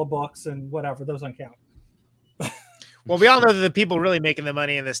a couple of books and whatever. Those don't count. Well, we all know that the people really making the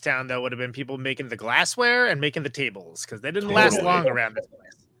money in this town, though, would have been people making the glassware and making the tables because they didn't last long around this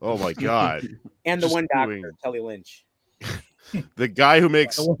place. Oh, my God. And the one doctor, Kelly Lynch. The guy who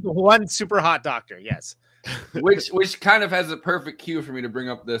makes... The one super hot doctor, yes. which kind of has a perfect cue for me to bring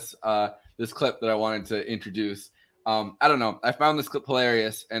up this this clip that I wanted to introduce. I don't know. I found this clip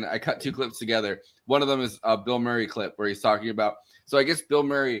hilarious, and I cut two clips together. One of them is a Bill Murray clip where he's talking about. So I guess Bill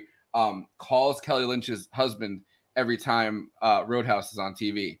Murray calls Kelly Lynch's husband every time Roadhouse is on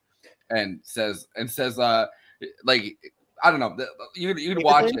TV, and says like I don't know. You can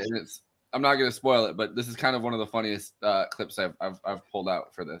watch it. And I'm not going to spoil it, but this is kind of one of the funniest clips I've pulled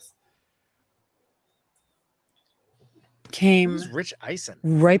out for this. Came Rich Eisen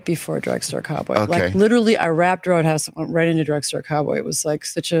right before Drugstore Cowboy. Okay. Like literally, I wrapped Roadhouse and went right into Drugstore Cowboy. It was like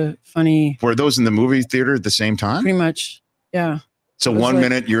such a funny. Were those in the movie theater at the same time? Pretty much, yeah. So one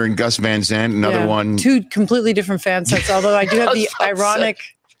minute you're in Gus Van Sant, another one. Two completely different fan sets. Although I do have the ironic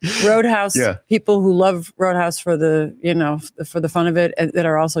Roadhouse people who love Roadhouse for the for the fun of it, and that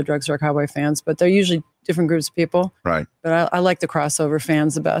are also Drugstore Cowboy fans. But they're usually different groups of people. Right. But I like the crossover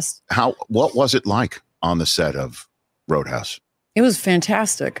fans the best. What was it like on the set of Roadhouse? It was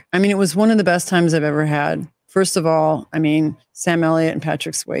fantastic. I mean, it was one of the best times I've ever had. First of all, I mean, Sam Elliott and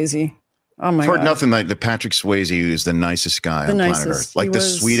Patrick Swayze. Oh my God. I've heard nothing like the Patrick Swayze, who's the nicest guy on planet Earth. Like the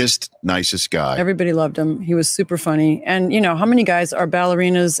sweetest, nicest guy. Everybody loved him. He was super funny. And how many guys are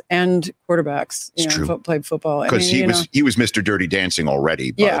ballerinas and quarterbacks? Played football. Because he was Mr. Dirty Dancing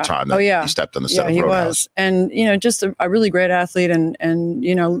already by the time that he stepped on the set of Roadhouse. He was. And just a really great athlete, and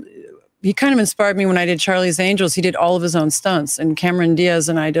he kind of inspired me when I did Charlie's Angels. He did all of his own stunts, and Cameron Diaz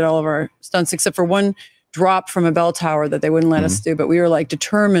and I did all of our stunts except for one drop from a bell tower that they wouldn't let us do. But we were like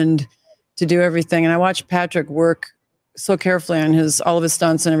determined to do everything. And I watched Patrick work so carefully on all of his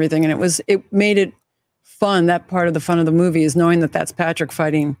stunts and everything. And it made it fun. That part of the fun of the movie is knowing that that's Patrick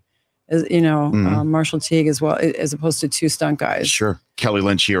fighting, Marshall Teague as well, as opposed to two stunt guys. Sure. Kelly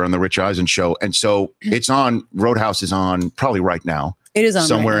Lynch here on the Rich Eisen Show. And so it's on, Roadhouse is on probably right now. It is on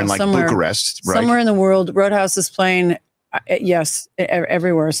somewhere right now. In Bucharest, right? Somewhere in the world. Roadhouse is playing, yes,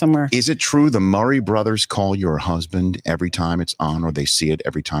 everywhere, somewhere. Is it true the Murray brothers call your husband every time it's on, or they see it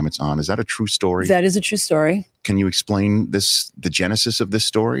every time it's on? Is that a true story? That is a true story. Can you explain the genesis of this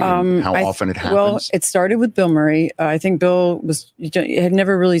story and how often it happens? Well, it started with Bill Murray. I think Bill had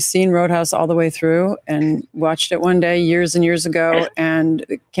never really seen Roadhouse all the way through and watched it one day years and years ago and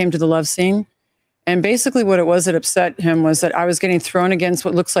came to the love scene. And basically what it was that upset him was that I was getting thrown against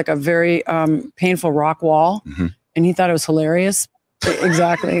what looks like a very painful rock wall. Mm-hmm. And he thought it was hilarious.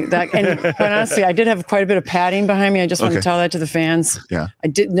 Exactly. That. And quite honestly, I did have quite a bit of padding behind me. I just want to tell that to the fans. Yeah. I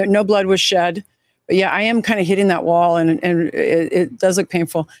did. No blood was shed. But yeah, I am kind of hitting that wall and it does look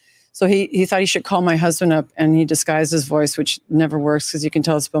painful. So he thought he should call my husband up, and he disguised his voice, which never works because you can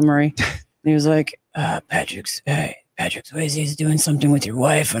tell it's Bill Murray. And he was like, Patrick Swayze's doing something with your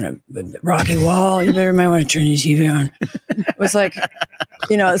wife on a rocky wall. You might want to turn your TV on. It was like,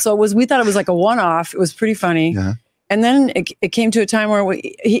 so we thought it was like a one-off. It was pretty funny. Yeah. And then it came to a time where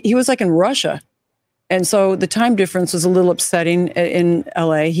he was like in Russia. And so the time difference was a little upsetting in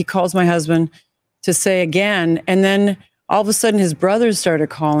LA. He calls my husband to say again. And then all of a sudden his brothers started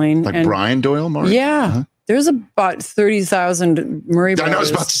calling. Like Brian Doyle, Mark? Yeah. Uh-huh. There's about 30,000 Murray brothers. I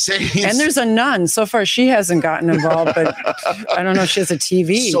was about to say. And there's a nun. So far, she hasn't gotten involved, but I don't know if she has a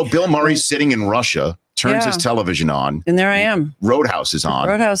TV. So Bill Murray's sitting in Russia, turns his television on. And there I am. Roadhouse is on.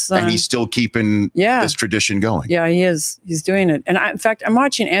 And he's still keeping this tradition going. Yeah, he is. He's doing it. And in fact, I'm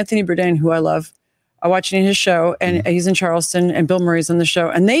watching Anthony Bourdain, who I love. I'm watching his show, and he's in Charleston, and Bill Murray's on the show,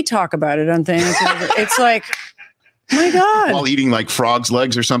 and they talk about it on things. It's like, my God. While eating like frog's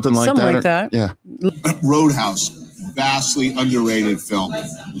legs or something like that. Something like that. Yeah. Roadhouse, vastly underrated film.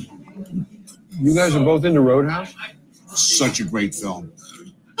 You guys are both into Roadhouse? Such a great film.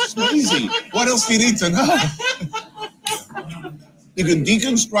 It's easy. What else do you need to know? You can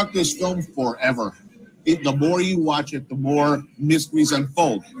deconstruct this film forever. The more you watch it, the more mysteries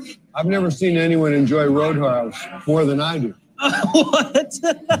unfold. I've never seen anyone enjoy Roadhouse more than I do. What?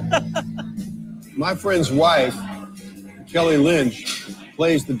 My friend's wife, Kelly Lynch,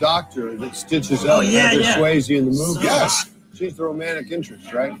 plays the doctor that stitches up Heather Swayze in the movie. Yes. She's the romantic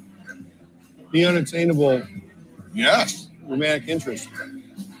interest, right? The unattainable romantic interest.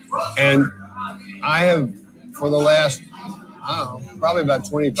 And I have, for the last, probably about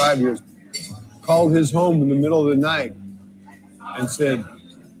 25 years, called his home in the middle of the night and said,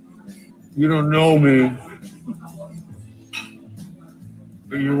 "You don't know me,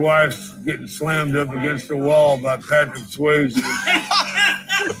 but your wife's getting slammed up against the wall by Patrick Swayze.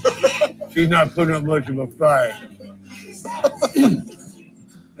 She's not putting up much of a fight."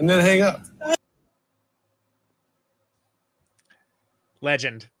 And then hang up.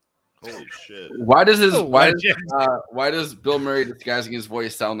 Legend. Holy shit! Why does Bill Murray disguising his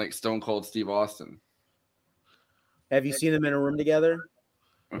voice sound like Stone Cold Steve Austin? Have you seen them in a room together?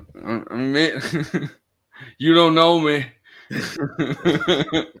 You don't know me.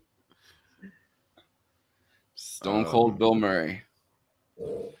 Stone Cold Bill Murray.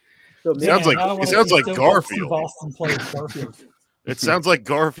 It sounds like Garfield. Austin plays Garfield. It sounds like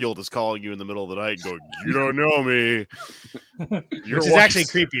Garfield is calling you in the middle of the night and going, "You don't know me." Which is actually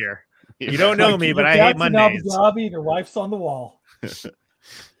creepier. You don't know me, but I hate Mondays. Your wife's on the wall.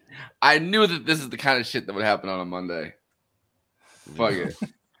 I knew that this is the kind of shit that would happen on a Monday. Fuck it.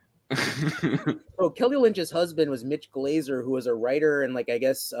 Oh, Kelly Lynch's husband was Mitch Glazer, who was a writer and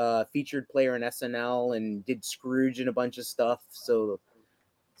featured player in SNL and did Scrooge and a bunch of stuff. So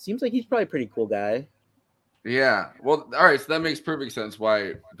seems like he's probably a pretty cool guy. Yeah. Well, all right. So that makes perfect sense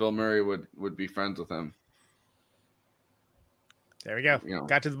why Bill Murray would be friends with him. There we go.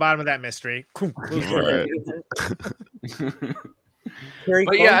 Got to the bottom of that mystery. Cool. But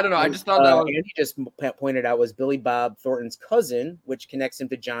yeah, I don't know. I just thought that was... Andy just pointed out was Billy Bob Thornton's cousin, which connects him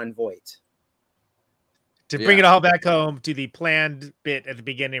to John Voight. To bring it all back home to the planned bit at the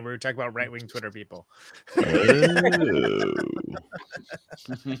beginning where we talk about right-wing Twitter people.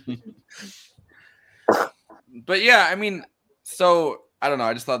 But yeah, I mean, so I don't know.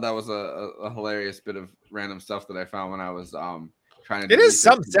 I just thought that was a hilarious bit of random stuff that I found when I was trying to. It is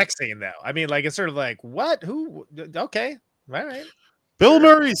some sex scene though. I mean, like it's sort of like what? Who? Okay, all right. Bill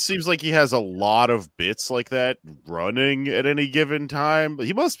Murray seems like he has a lot of bits like that running at any given time, but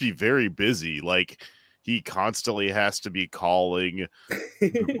he must be very busy. Like he constantly has to be calling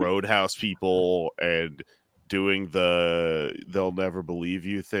the Roadhouse people and doing the "they'll never believe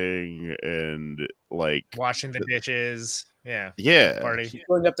you" thing and like washing the dishes. Yeah. Party. He's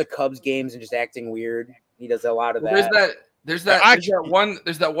going up to Cubs games and just acting weird. He does a lot of that. There's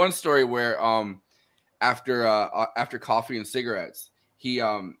that one story where after coffee and cigarettes, he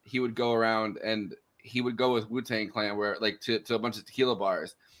would go around and he would go with Wu-Tang Clan where like to a bunch of tequila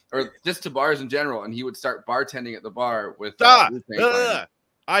bars or just to bars in general, and he would start bartending at the bar with Wu-Tang Clan.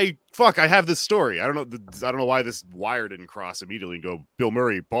 I have this story. I don't know why this wire didn't cross immediately and go Bill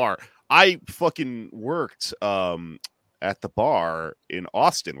Murray bar. I fucking worked at the bar in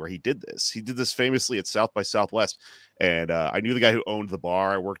Austin where he did this. He did this famously at South by Southwest. And I knew the guy who owned the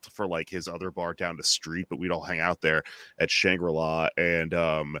bar. I worked for like his other bar down the street, but we'd all hang out there at Shangri-La. And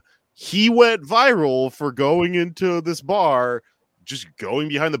he went viral for going into this bar, just going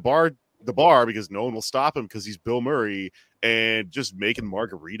behind the bar the bar because no one will stop him because he's Bill Murray and just making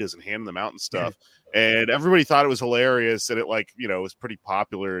margaritas and handing them out and stuff. And everybody thought it was hilarious, and it was pretty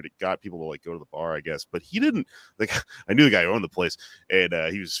popular. And it got people to go to the bar, I guess. But he didn't. I knew the guy who owned the place, and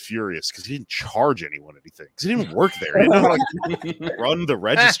he was furious because he didn't charge anyone anything because he didn't work there. He didn't run the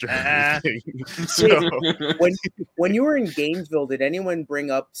register or anything. So when you were in Gainesville, did anyone bring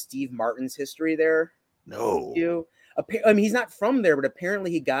up Steve Martin's history there? No. I mean, he's not from there, but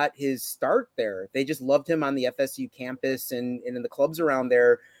apparently he got his start there. They just loved him on the FSU campus and in the clubs around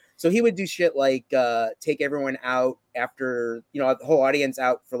there. So he would do shit like take everyone out after, the whole audience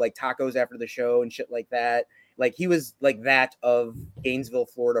out for tacos after the show and shit like that. He was that of Gainesville,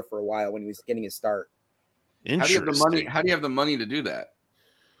 Florida for a while when he was getting his start. How do you have the money? How do you have the money to do that?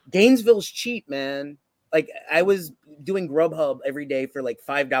 Gainesville's cheap, man. I was doing Grubhub every day for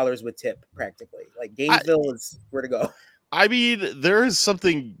 $5 with tip practically. Gainesville is where to go. I mean, there is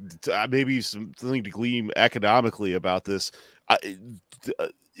something, something to glean economically about this.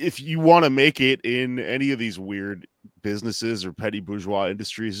 If you want to make it in any of these weird businesses or petty bourgeois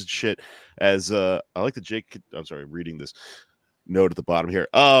industries and shit, as I like the Jake, I'm sorry, reading this note at the bottom here.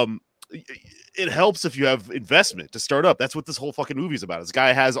 It helps if you have investment to start up. That's what this whole fucking movie is about. This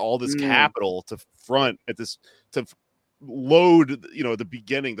guy has all this capital to front at this, to load, the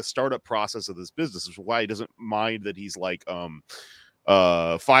beginning, the startup process of this business, which is why he doesn't mind that he's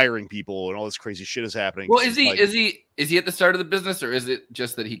firing people and all this crazy shit is happening. Well, is he at the start of the business, or is it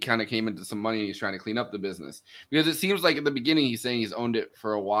just that he kind of came into some money and he's trying to clean up the business? Because it seems like at the beginning he's saying he's owned it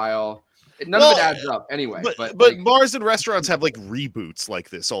for a while. None of it adds up anyway. But bars and restaurants have reboots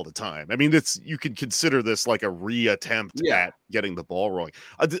like this all the time. I mean, you can consider this a reattempt at getting the ball rolling.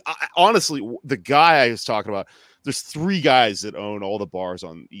 Honestly, the guy I was talking about, there's 3 guys that own all the bars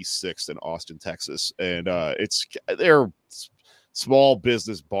on East 6th in Austin, Texas, and they're small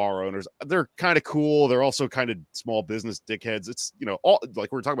business bar owners. They're kind of cool. They're also kind of small business dickheads. It's all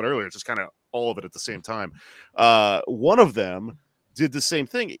like we were talking about earlier. It's just kind of all of it at the same time. One of them did the same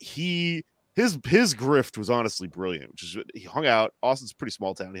thing. His grift was honestly brilliant, which is he hung out. Austin's a pretty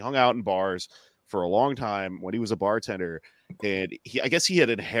small town. He hung out in bars for a long time when he was a bartender, and I guess he had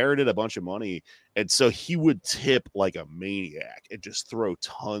inherited a bunch of money, and so he would tip like a maniac and just throw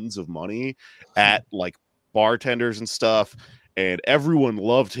tons of money at bartenders and stuff, and everyone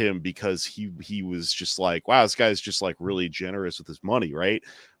loved him because he was just wow, this guy's just really generous with his money, right?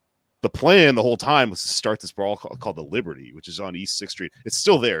 The plan the whole time was to start this bar called the Liberty, which is on East 6th Street. It's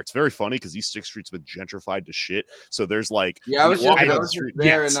still there. It's very funny because East 6th Street's been gentrified to shit. So there's I was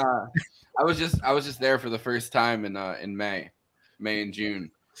just there for the first time in May and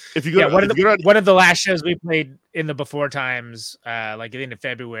June. If you go, one of the last shows we played in the before times, at the end of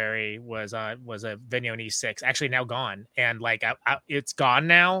February, was a venue on E6, actually now gone, and it's gone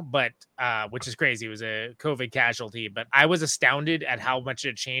now, but which is crazy. It was a COVID casualty, but I was astounded at how much it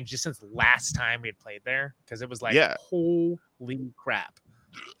had changed just since last time we had played there, because it was holy crap,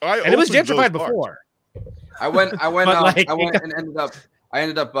 and it was gentrified before. I went and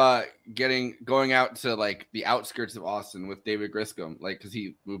ended up going out to the outskirts of Austin with David Griscom, because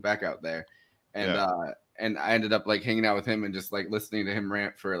he moved back out there, and I ended up hanging out with him and just listening to him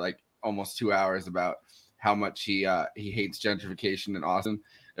rant for almost 2 hours about how much he hates gentrification in Austin.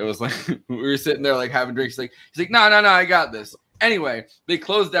 It was we were sitting there having drinks. He's like, no, I got this. Anyway, they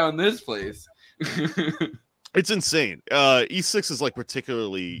closed down this place. It's insane. E6 is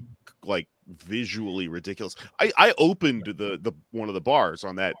particularly visually ridiculous. I opened the one of the bars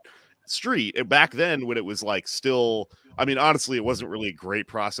on that street, and back then when it was still, I mean, honestly, it wasn't really a great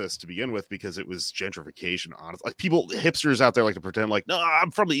process to begin with because it was gentrification. Honestly, hipsters out there like to pretend no,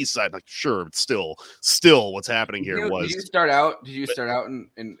 I'm from the east side. Sure, but still what's happening here was. Did you start out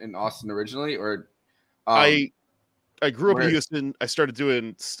in Austin originally, or I grew up in Houston. I started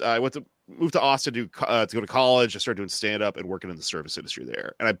doing. Moved to Austin to go to college. I started doing stand-up and working in the service industry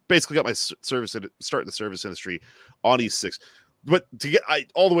there. And I basically got my start in the service industry on East 6. But to get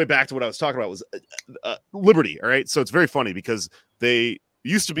all the way back to what I was talking about was Liberty, all right? So it's very funny because they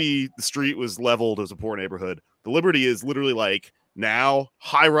used to be, the street was leveled as a poor neighborhood. The Liberty is literally now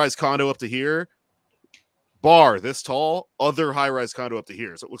high-rise condo up to here, bar this tall, other high-rise condo up to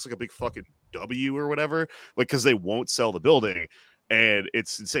here. So it looks like a big fucking W or whatever, because they won't sell the building. And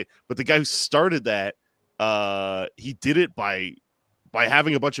it's insane. But the guy who started that, he did it by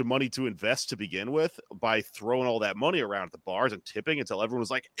having a bunch of money to invest to begin with, by throwing all that money around at the bars and tipping until everyone was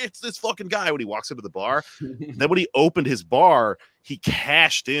like, it's this fucking guy when he walks into the bar. Then when he opened his bar, he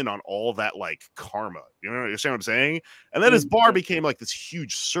cashed in on all that karma. You understand what I'm saying? And then his bar became this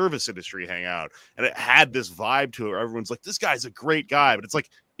huge service industry hangout. And it had this vibe to it where everyone's like, this guy's a great guy. But it's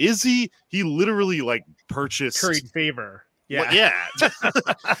Is he? He literally like purchased Curried favor. Well, Yeah. yeah.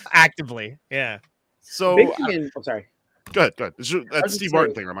 Actively. Yeah. So Big thing in, I'm sorry. Go ahead. That was Steve just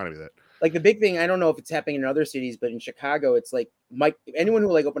Martin saying, thing reminded me of that. Like the big thing, I don't know if it's happening in other cities, but in Chicago, it's like anyone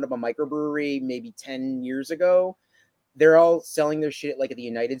who like opened up a microbrewery maybe 10 years ago, they're all selling their shit like at the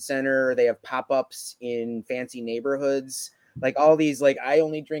United Center. They have pop-ups in fancy neighborhoods. Like all these, like I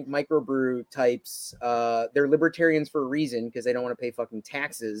only drink microbrew types. They're libertarians for a reason because they don't want to pay fucking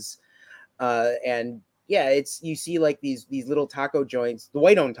taxes. And yeah, you see like these little taco joints, the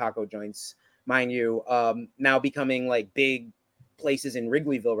white-owned taco joints, mind you, now becoming like big places in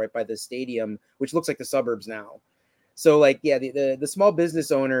Wrigleyville right by the stadium, which looks like the suburbs now. So like, yeah, the small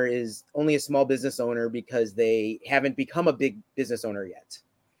business owner is only a small business owner because they haven't become a big business owner yet.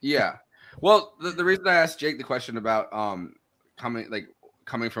 Yeah. Well, the reason I asked Jake the question about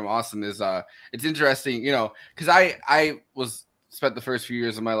coming from Austin is it's interesting, because I spent the first few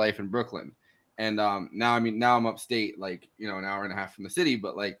years of my life in Brooklyn. And now I'm upstate, like, an hour and a half from the city,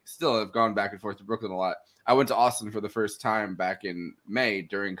 but like still I've gone back and forth to Brooklyn a lot. I went to Austin for the first time back in May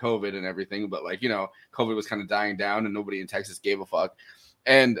during COVID and everything, but like, COVID was kind of dying down and nobody in Texas gave a fuck.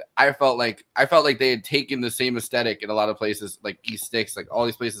 And I felt like they had taken the same aesthetic in a lot of places, like East Sticks, like all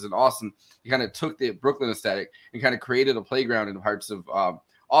these places in Austin. You kind of took the Brooklyn aesthetic and kind of created a playground in parts of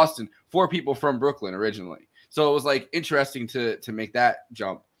Austin for people from Brooklyn originally. So it was like interesting to make that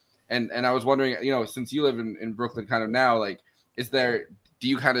jump. And I was wondering, since you live in Brooklyn kind of now, like, do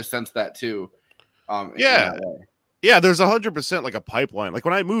you kind of sense that too? Yeah, there's 100% like a pipeline. Like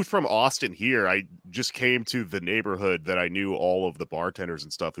when I moved from Austin here, I just came to the neighborhood that I knew all of the bartenders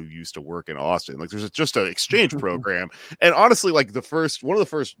and stuff who used to work in Austin. Like there's just an exchange program. And honestly, like one of the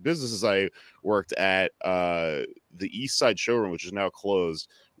first businesses I worked at, the East Side showroom, which is now closed,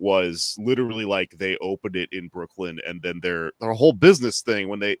 was literally like they opened it in Brooklyn, and then their whole business thing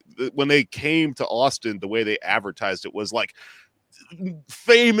when they came to Austin, the way they advertised it was like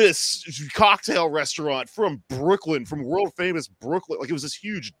famous cocktail restaurant from Brooklyn, from world famous Brooklyn. Like it was this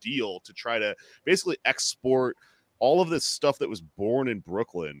huge deal to try to basically export all of this stuff that was born in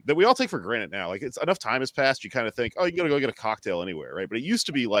Brooklyn that we all take for granted now. Like it's enough time has passed, you kind of think, oh, you gotta go get a cocktail anywhere, right? But it used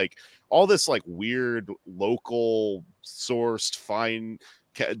to be like all this like weird local sourced fine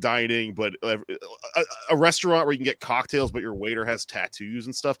dining, but a restaurant where you can get cocktails but your waiter has tattoos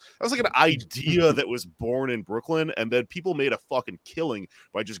and stuff. That was like an idea that was born in Brooklyn, and then people made a fucking killing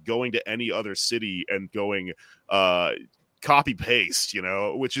by just going to any other city and going copy paste,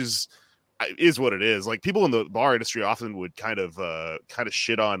 which is what it is. Like people in the bar industry often would kind of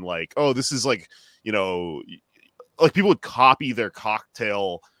shit on like, oh, this is like, like people would copy their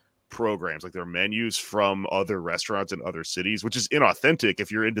cocktail programs, like their menus from other restaurants in other cities, which is inauthentic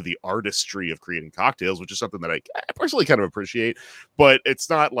if you're into the artistry of creating cocktails, which is something that I personally kind of appreciate. But it's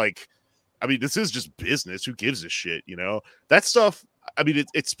not like, I mean, this is just business. Who gives a shit, that stuff? I mean,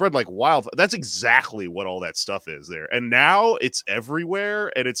 it spread like wildfire. That's exactly what all that stuff is there. And now it's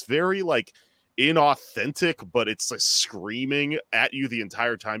everywhere, and it's very like inauthentic, but it's like screaming at you the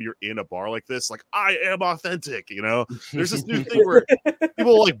entire time you're in a bar like this. Like, I am authentic, There's this new thing where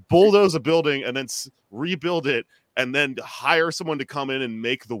people like bulldoze a building and then rebuild it, and then hire someone to come in and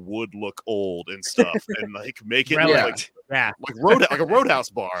make the wood look old and stuff, and like make it look like a roadhouse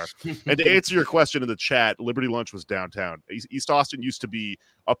bar. And to answer your question in the chat, Liberty Lunch was downtown. East Austin used to be,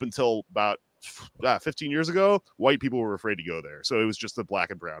 up until about 15 years ago, white people were afraid to go there, so it was just the black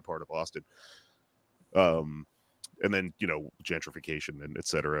and brown part of Austin. And then gentrification and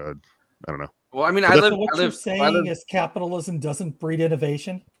etc. I don't know. Well, I mean, What you're saying is capitalism doesn't breed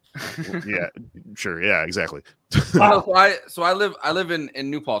innovation. Yeah, sure. Yeah, exactly. So I live in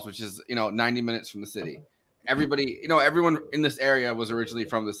New Paltz, which is 90 minutes from the city. Everybody, everyone in this area was originally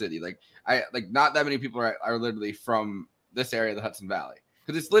from the city. Like not that many people are literally from this area of the Hudson Valley,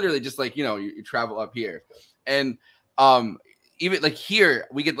 because it's literally just like you travel up here, and even like here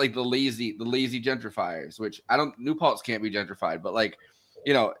we get like the lazy gentrifiers, which New Paltz can't be gentrified, but like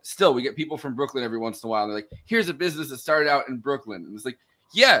still we get people from Brooklyn every once in a while, and they're like, here's a business that started out in Brooklyn, and it's like,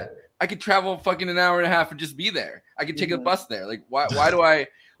 yeah, I could travel fucking an hour and a half and just be there. I could take a bus there. Like, why do I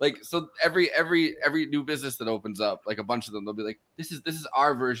like? So every new business that opens up, like a bunch of them, they'll be like, this is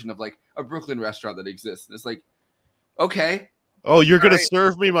our version of like a Brooklyn restaurant that exists. And it's like, okay. Oh, you're going to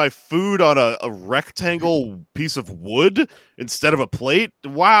serve me my food on a rectangle piece of wood instead of a plate?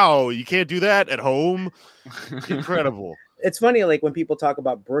 Wow, you can't do that at home? Incredible. It's funny, like when people talk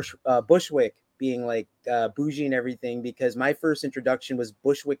about Bushwick being like bougie and everything, because my first introduction was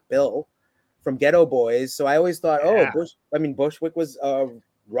Bushwick Bill from Ghetto Boys. So I always thought, Bushwick was a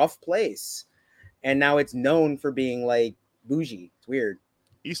rough place. And now it's known for being like bougie. It's weird.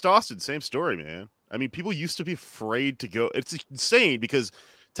 East Austin, same story, man. I mean, people used to be afraid to go. It's insane because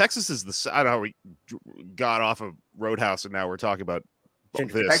Texas is I don't know how we got off of Roadhouse and now we're talking about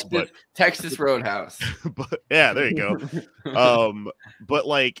this, Texas Roadhouse. But yeah, there you go. But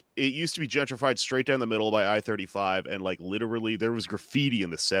like it used to be gentrified straight down the middle by I-35, and like literally there was graffiti in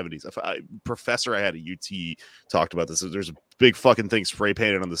the 70s. Professor I had at UT talked about this. There's a big fucking thing spray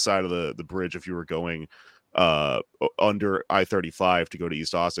painted on the side of the bridge if you were going under I-35 to go to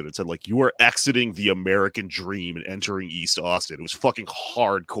East Austin. It said like you are exiting the American dream and entering East Austin. It was fucking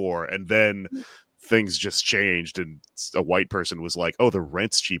hardcore. And then things just changed, and a white person was like, oh, the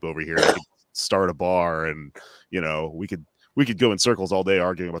rent's cheap over here. I could start a bar, and you know, we could go in circles all day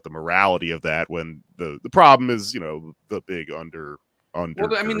arguing about the morality of that, when the problem is, you know, the big under.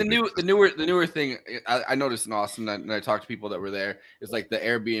 Well, I mean, the newer thing I noticed in Austin, and I talked to people that were there, is like the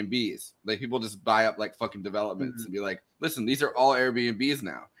Airbnbs. Like people just buy up like fucking developments and be like, listen, these are all Airbnbs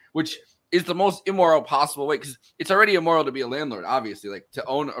now, which is the most immoral possible way, because it's already immoral to be a landlord, obviously. Like to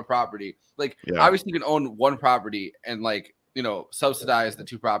own a property, like obviously you can own one property and like, you know, subsidize the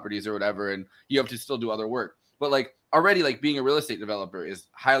two properties or whatever, and you have to still do other work. But like already, like being a real estate developer is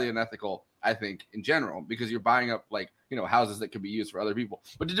highly unethical, I think, in general, because you're buying up like, you know, houses that could be used for other people.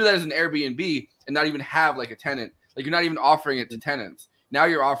 But to do that as an Airbnb and not even have like a tenant, like you're not even offering it to tenants. Now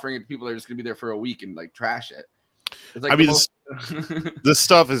you're offering it to people that are just gonna be there for a week and like trash it. It's like, I mean, this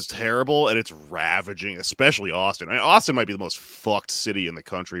stuff is terrible, and it's ravaging, especially Austin. I mean, Austin might be the most fucked city in the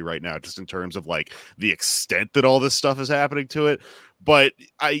country right now, just in terms of like the extent that all this stuff is happening to it. But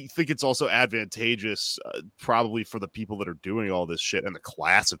I think it's also advantageous, probably for the people that are doing all this shit and the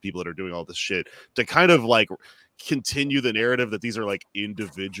class of people that are doing all this shit, to kind of like continue the narrative that these are like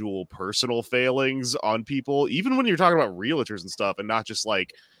individual personal failings on people, even when you're talking about realtors and stuff, and not just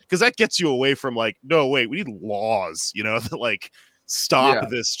like, because that gets you away from like, no, wait, we need laws, you know, that like stop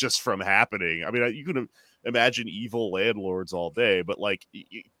this just from happening. I mean, you can imagine evil landlords all day, but like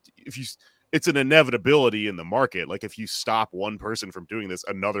if you, it's an inevitability in the market. Like if you stop one person from doing this,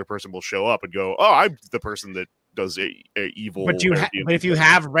 another person will show up and go, oh, I'm the person that does a evil. But if you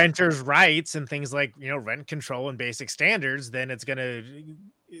have renters' rights and things like, you know, rent control and basic standards, then it's going to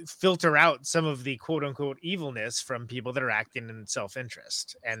filter out some of the quote unquote evilness from people that are acting in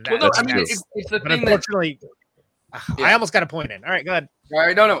self-interest. And well, no, I mean, it's the but thing unfortunately, I almost got a point in. All right, go ahead. All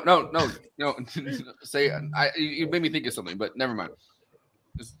right, no. Say, you made me think of something, but never mind.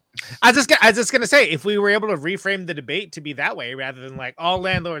 I was just gonna say, if we were able to reframe the debate to be that way, rather than like all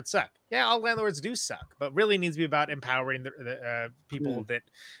landlords suck. Yeah, all landlords do suck, but really needs to be about empowering the people that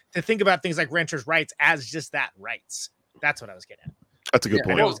to think about things like renters' rights as just that, rights. That's what I was getting at. That's a good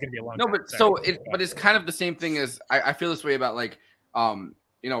point. I know it was gonna be a long time. But it's kind of the same thing as I feel this way about like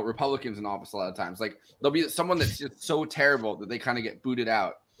you know, Republicans in office a lot of times. Like there'll be someone that's just so terrible that they kind of get booted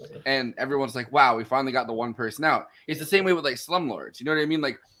out. And everyone's like, wow, we finally got the one person out. It's the same way with like slumlords. You know what I mean?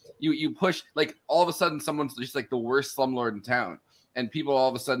 Like you push, like all of a sudden someone's just like the worst slumlord in town. And people all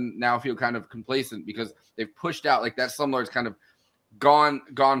of a sudden now feel kind of complacent because they've pushed out, like that slumlord's kind of gone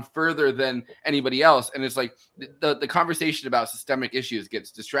further than anybody else. And it's like the conversation about systemic issues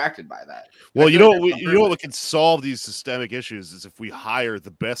gets distracted by that. Well, you know what can solve these systemic issues is if we hire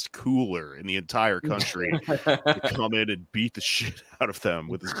the best cooler in the entire country to come in and beat the shit out of them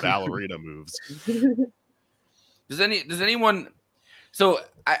with his ballerina moves. Has anyone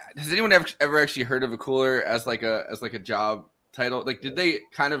ever actually heard of a cooler as like a job title? Like, did they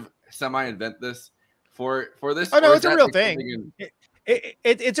kind of semi-invent this for this? Oh no, it's a real thing.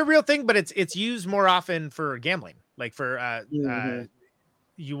 It's a real thing, but it's used more often for gambling. Like for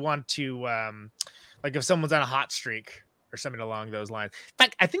you want to like if someone's on a hot streak or something along those lines. In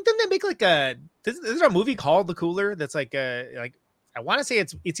fact, I think then they make like is there a movie called The Cooler that's like I want to say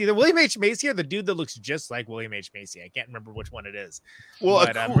it's either William H. Macy or the dude that looks just like William H. Macy. I can't remember which one it is. Well,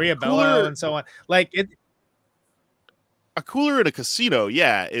 but Maria Bello and so on. Like it. A cooler in a casino,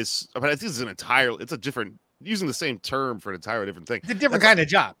 is. But I think it's a different, using the same term for an entirely different thing. It's a different kind of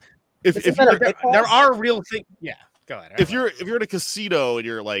job. There are real things. Yeah, go ahead. If you're in a casino and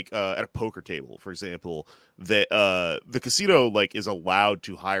you're like at a poker table, for example, that the casino like is allowed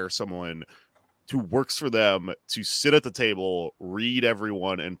to hire someone who works for them to sit at the table, read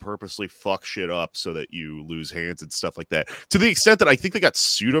everyone, and purposely fuck shit up so that you lose hands and stuff like that. To the extent that I think they got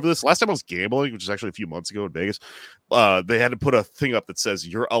sued over this. Last time I was gambling, which was actually a few months ago in Vegas, they had to put a thing up that says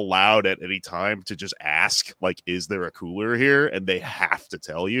you're allowed at any time to just ask, like, is there a cooler here? And they have to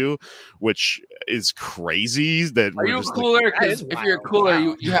tell you, which is crazy. That are you a cooler? Because if you're a cooler,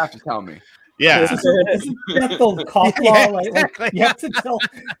 you have to tell me. Yeah. Isn't that the cop law? Like, exactly. you have to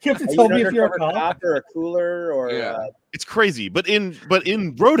tell me if you're a cop or a cooler or It's crazy. But in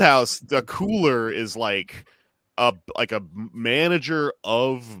Roadhouse, the cooler is like a manager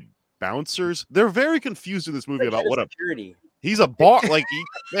of bouncers. They're very confused in this movie about what security. He's a bar. Like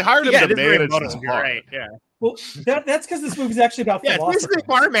they hired him to this is very manage modern, this you're bar. right, yeah. Well, that's because this movie's actually about Yeah, it's philosophers. basically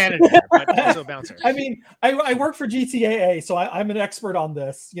bar manager, but also bouncer. I mean, I work for GTAA, so I'm an expert on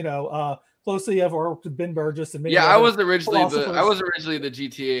this. You know, closely I've worked with Ben Burgess and many I other was originally philosophers. the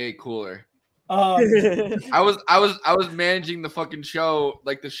GTA cooler. I was managing the fucking show,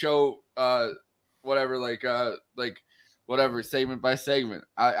 like the show, whatever, like whatever, segment by segment.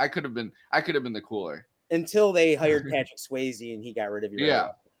 I could have been the cooler until they hired Patrick Swayze and he got rid of you. Yeah,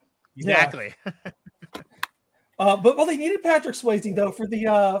 exactly. But they needed Patrick Swayze though for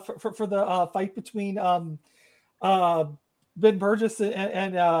the for the fight between Ben Burgess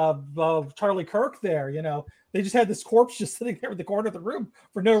and Charlie Kirk. There, you know, they just had this corpse just sitting there in the corner of the room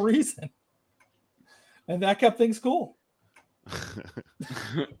for no reason, and that kept things cool.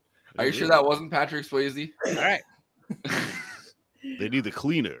 Are you sure that wasn't Patrick Swayze? All right. They need the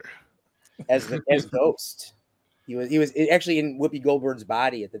cleaner as Ghost. He was actually in Whoopi Goldberg's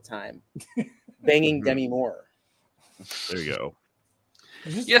body at the time, banging Demi Moore. There you go.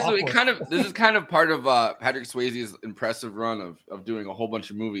 Yeah, so this is kind of part of Patrick Swayze's impressive run of doing a whole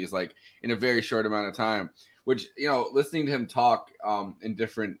bunch of movies like in a very short amount of time. Which, you know, listening to him talk in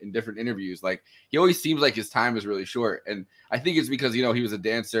different interviews, like he always seems like his time is really short, and I think it's because, you know, he was a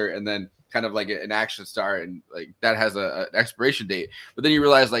dancer and then kind of like an action star, and like that has an expiration date. But then you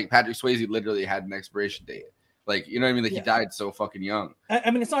realize like Patrick Swayze literally had an expiration date. Like, you know what I mean? Like he died so fucking young.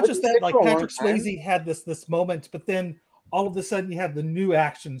 I mean, it's not just that. Like Patrick Swayze had this moment, but then all of a sudden you have the new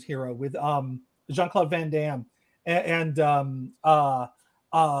action hero with Jean-Claude Van Damme and Steven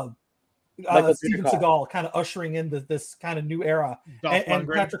Seagal kind of ushering in this kind of new era. And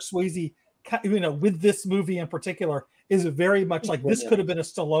Patrick Swayze, you know, with this movie in particular, is very much like this could have been a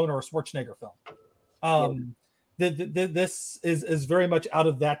Stallone or a Schwarzenegger film. This is very much out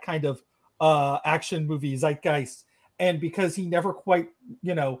of that kind of action movie zeitgeist, and because he never quite,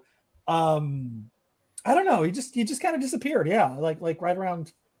 you know, I don't know, he just kind of disappeared. Yeah, like right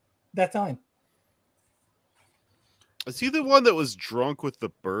around that time. Is he the one that was drunk with the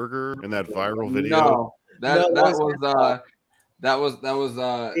burger in that viral video? No, that was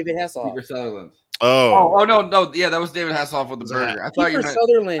David Hasselhoff. Peter Sutherland. Oh no, yeah, that was David Hasselhoff with the burger. I thought you meant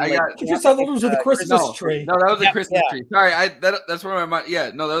Sutherland. Peter Sutherland was with the Christmas tree. No, that was a Christmas tree. Sorry, that's where my mind.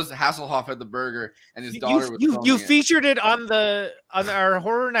 Yeah, no, that was Hasselhoff had the burger, and his daughter was. You featured it on our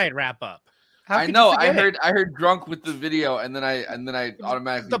horror night wrap up. I know. I heard drunk with the video, and then I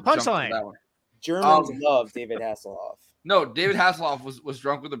automatically the punchline. Germans love David Hasselhoff. No, David Hasselhoff was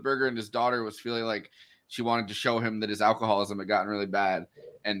drunk with a burger, and his daughter was feeling like she wanted to show him that his alcoholism had gotten really bad,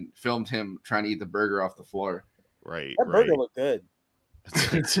 and filmed him trying to eat the burger off the floor. Right. That burger looked good.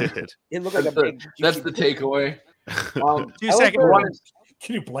 It did. It looked like a big. That's the takeaway. 2 seconds.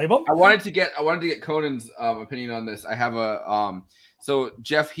 Can you blame him? I wanted to get Conan's opinion on this. I have a so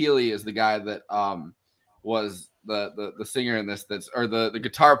Jeff Healey is the guy that was the singer in this, or the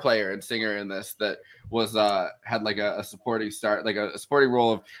guitar player and singer in this that was had like a supporting star, like a supporting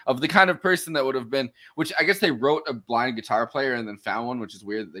role of the kind of person that would have been, which I guess they wrote a blind guitar player and then found one, which is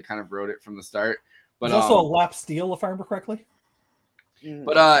weird that they kind of wrote it from the start. But there's also a lap steel, if I remember correctly.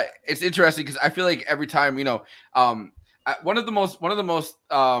 But it's interesting because I feel like every time, you know, one of the most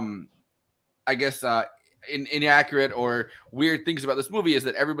I guess inaccurate or weird things about this movie is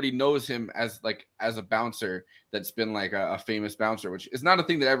that everybody knows him as a bouncer that's been like a famous bouncer, which is not a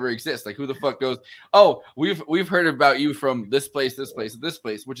thing that ever exists. Like, who the fuck goes, oh, we've heard about you from this place,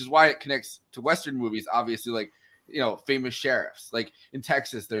 which is why it connects to Western movies, obviously, like, you know, famous sheriffs. Like in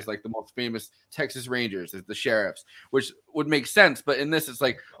Texas, there's like the most famous Texas Rangers, there's the sheriffs, which would make sense. But in this, it's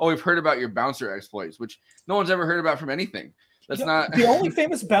like, oh, we've heard about your bouncer exploits, which no one's ever heard about from anything. That's not the only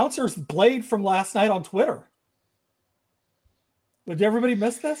famous bouncer is Blade from last night on Twitter. Did everybody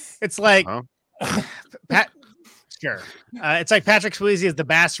miss this? It's like sure. It's like Patrick Swayze is the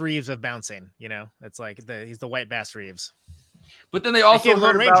Bass Reeves of bouncing. You know, it's like he's the white Bass Reeves. But then they also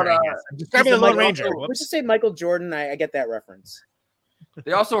heard about describing the Lone Ranger. Let's just say Michael Jordan. I get that reference.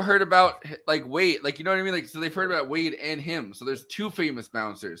 They also heard about like Wade, like, you know what I mean? Like, so they've heard about Wade and him. So there's two famous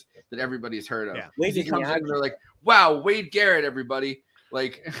bouncers that everybody's heard of. Yeah. Wade comes in and they're like, wow, Wade Garrett, everybody.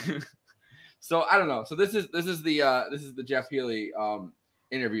 Like, so I don't know. So this is the Jeff Healey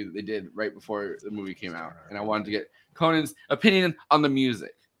interview that they did right before the movie came out, and I wanted to get Conan's opinion on the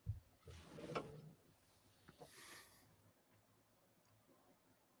music.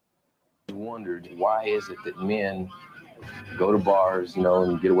 Wondered, why is it that men go to bars,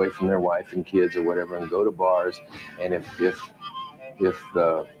 and get away from their wife and kids or whatever, and go to bars, and if the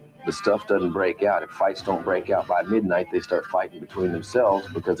stuff doesn't break out, if fights don't break out by midnight, they start fighting between themselves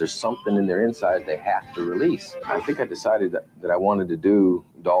because there's something in their inside they have to release. I think I decided that I wanted to do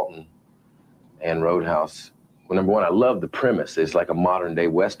Dalton and Roadhouse. Well, number one, I love the premise. It's like a modern day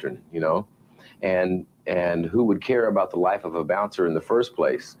Western, and who would care about the life of a bouncer in the first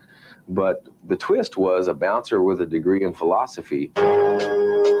place? But the twist was a bouncer with a degree in philosophy.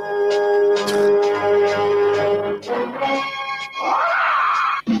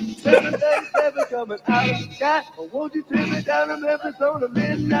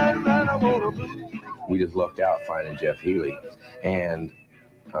 We just lucked out finding Jeff Healey, and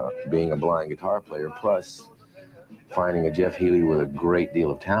being a blind guitar player, plus finding a Jeff Healey with a great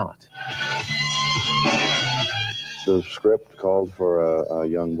deal of talent. The script called for a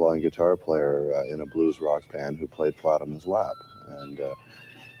young blind guitar player in a blues rock band who played flat on his lap, and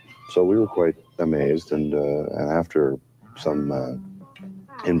so we were quite amazed. And after some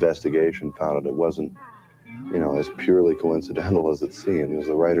investigation, found that it wasn't, as purely coincidental as it seemed. Because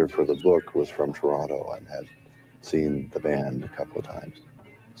the writer for the book was from Toronto and had seen the band a couple of times.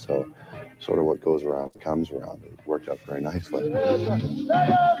 So, sort of what goes around comes around. It worked out very nicely.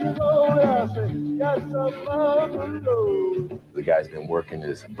 The guy's been working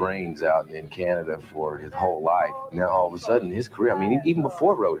his brains out in Canada for his whole life. Now, all of a sudden, his career, even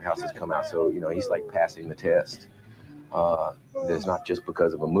before Roadhouse has come out, so, he's like passing the test. It's not just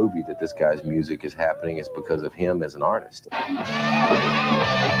because of a movie that this guy's music is happening, it's because of him as an artist.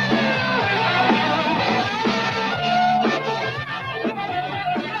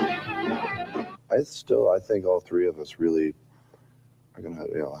 I think all three of us really are going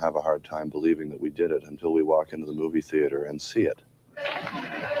to, have a hard time believing that we did it until we walk into the movie theater and see it.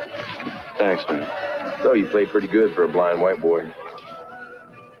 Thanks, man. So you played pretty good for a blind white boy.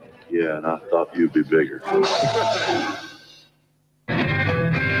 Yeah, and I thought you'd be bigger.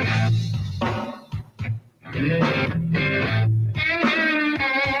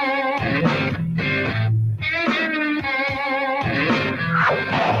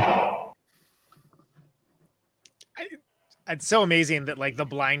 It's so amazing that the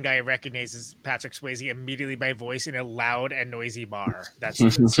blind guy recognizes Patrick Swayze immediately by voice in a loud and noisy bar. That's so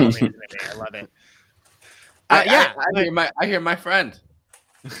amazing to me. I love it. I hear my friend.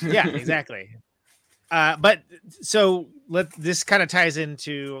 Yeah, exactly. But so this kind of ties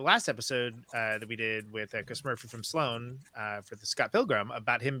into last episode that we did with Chris Murphy from Sloan for the Scott Pilgrim,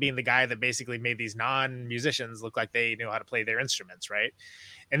 about him being the guy that basically made these non-musicians look like they know how to play their instruments, right?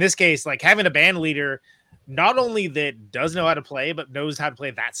 In this case, having a band leader not only that does know how to play, but knows how to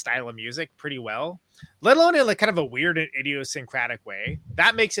play that style of music pretty well, let alone in kind of a weird and idiosyncratic way,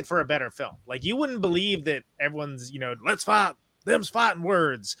 that makes it for a better film. You wouldn't believe that everyone's, let's fight, them's fighting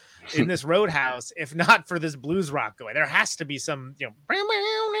words in this Roadhouse, if not for this blues rock going. There has to be some, kind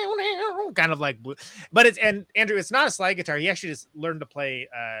of but and Andrew, it's not a slide guitar. He actually just learned to play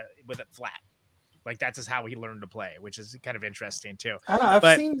with it flat. That's just how he learned to play, which is kind of interesting too.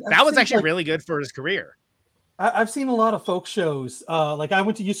 That was actually really good for his career. I've seen a lot of folk shows.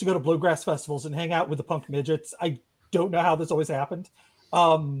 I used to go to bluegrass festivals and hang out with the punk midgets. I don't know how this always happened.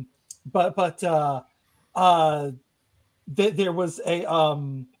 There was a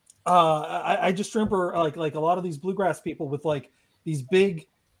I just remember like a lot of these bluegrass people with these big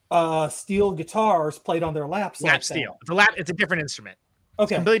steel guitars played on their laps. Lap steel. It's a different instrument. Okay.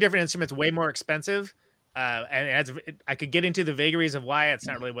 It's a completely different instrument. It's way more expensive. And I could get into the vagaries of why. It's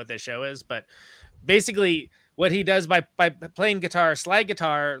not really what this show is, but basically what he does by playing slide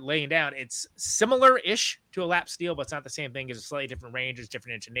guitar, laying down, it's similar-ish to a lap steel, but it's not the same thing. It's a slightly different range, it's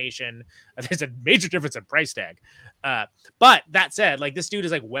different intonation. There's a major difference in price tag. But that said, this dude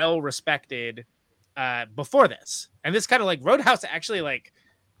is well respected before this, and this kind of Roadhouse actually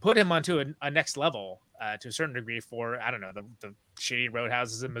put him onto a next level to a certain degree for, I don't know, the shitty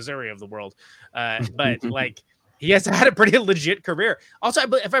Roadhouses in Missouri of the world. But he has had a pretty legit career. Also,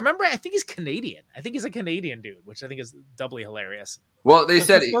 if I remember, I think he's Canadian. I think he's a Canadian dude, which I think is doubly hilarious. Well, they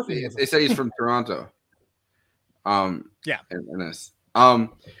said he's from Toronto. Yeah. In this.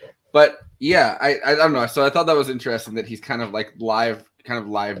 But yeah, I don't know. So I thought that was interesting that he's kind of live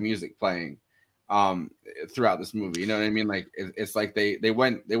music playing throughout this movie. You know what I mean? It's like they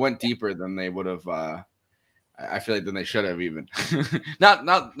went deeper than they would have. I feel like than they should have even.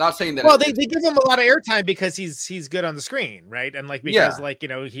 not saying that. Well, they give him a lot of airtime because he's good on the screen, right? And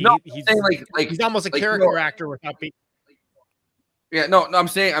because he's almost a character actor without being. Yeah, no, I'm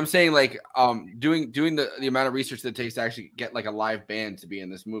saying like doing the amount of research that it takes to actually get like a live band to be in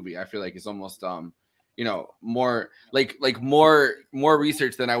this movie. I feel like it's almost more more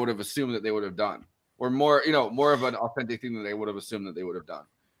research than I would have assumed that they would have done, or more of an authentic thing that they would have assumed that they would have done.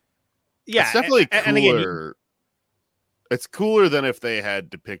 Yeah, it's definitely cooler. And again, it's cooler than if they had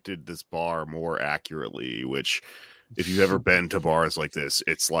depicted this bar more accurately. Which, if you've ever been to bars like this,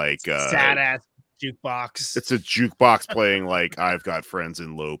 it's like sad ass jukebox. It's a jukebox playing like "I've Got Friends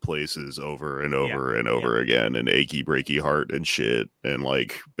in Low Places" over and over and over again, and "Achy Breaky Heart" and shit, and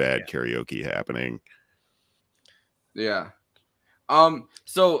like bad karaoke happening. Yeah.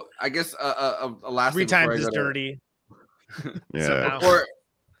 So I guess a last 3 times as dirty. Yeah.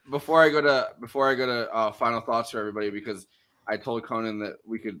 Before I go to final thoughts for everybody, because I told Conan that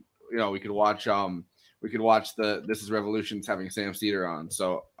we could watch the This Is Revolution's having Sam Cedar on.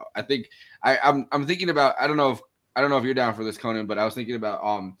 So I think I'm thinking about, I don't know if you're down for this, Conan, but I was thinking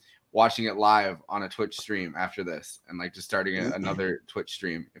about watching it live on a Twitch stream after this, and like just starting another Twitch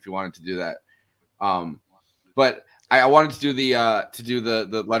stream if you wanted to do that. But I wanted to do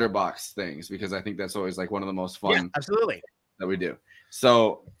the letterbox things, because I think that's always like one of the most fun absolutely that we do.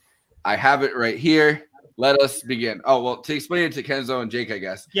 So I have it right here. Let us begin. Oh, well, to explain it to Kenzo and Jake, I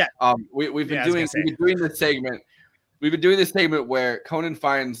guess. Yeah. We've been doing this segment. We've been doing this segment where Conan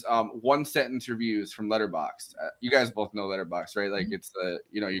finds 1 sentence reviews from Letterboxd. You guys both know Letterboxd, right? Like it's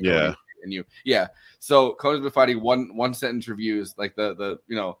you go in and you So Conan's been finding one sentence reviews, like the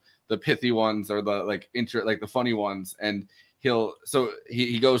pithy ones, or the like the funny ones, and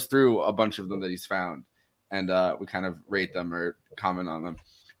he goes through a bunch of them that he's found, and we kind of rate them or comment on them.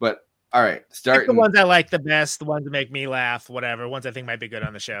 But all right, start the ones I like the best, the ones that make me laugh, whatever, ones I think might be good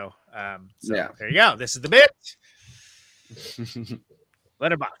on the show. There you go. This is the bit.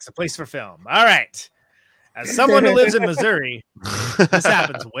 Letterboxd, a place for film. All right. As someone who lives in Missouri, this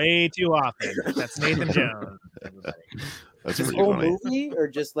happens way too often. That's Nathan Jones. Everybody. That's this pretty whole funny. movie, or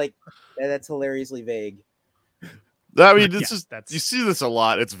just like that's hilariously vague. I mean, you see this a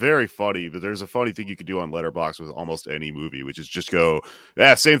lot. It's very funny, but there's a funny thing you could do on Letterboxd with almost any movie, which is just go,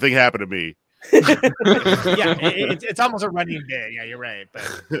 same thing happened to me. It's almost a running bit. Yeah, you're right.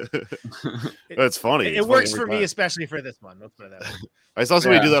 But it's funny. It works for me, especially for this one. Let's put it that way. I saw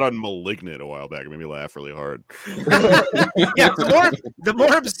somebody do that on Malignant a while back. It made me laugh really hard. The more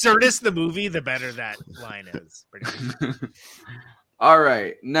absurdist the movie, the better that line is. Pretty much. All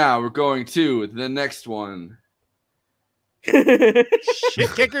right, now we're going to the next one. Shit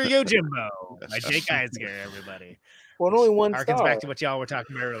Kicker Yojimbo by Jake Eisger, everybody. Well, only 1 Harkens star. back to what y'all were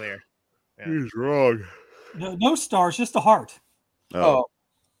talking about earlier. He's wrong. No stars, just a heart. You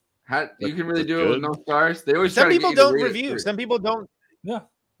can really do it with no stars. They always some try to people get you to don't rate it review. through. Some people don't. Yeah.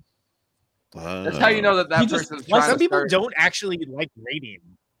 That's how you know that person's trying some to people start. don't actually like rating.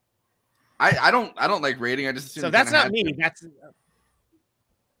 I don't like rating. I just assume So you that's kinda not had me. to. That's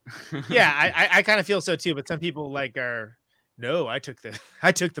I kind of feel so too. But some people like are no. I took the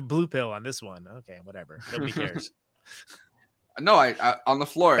blue pill on this one. Okay, whatever. Nobody cares. No, I on the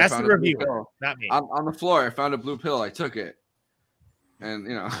floor. That's I found the a blue reviewer, pill. not me. On the floor, I found a blue pill. I took it, and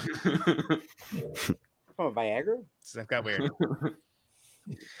Oh, Viagra? That got weird.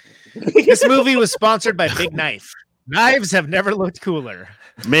 This movie was sponsored by Big Knife. Knives have never looked cooler.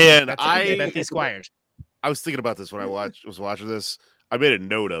 Man, Bethy Squires. I was thinking about this when I was watching this. I made a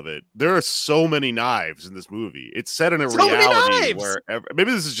note of it. There are so many knives in this movie. It's set in a reality where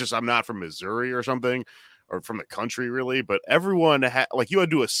maybe this is just I'm not from Missouri or something, or from the country really, but everyone you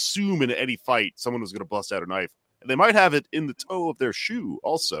had to assume in any fight someone was going to bust out a knife. And they might have it in the toe of their shoe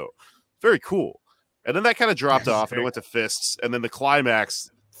also. Very cool. And then that kind of dropped off and it went to fists. And then the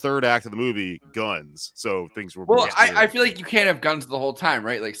climax, third act of the movie, guns. So things were well. I feel like you can't have guns the whole time,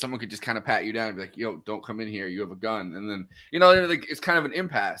 right? Like someone could just kind of pat you down and be like, "Yo, don't come in here. You have a gun." And then like it's kind of an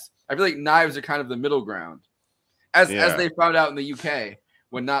impasse. I feel like knives are kind of the middle ground, as they found out in the UK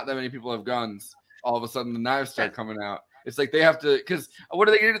when not that many people have guns. All of a sudden, the knives start coming out. It's like they have to, because what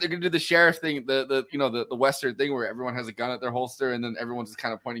are they going to do? They're going to do the sheriff thing, the Western thing where everyone has a gun at their holster and then everyone's just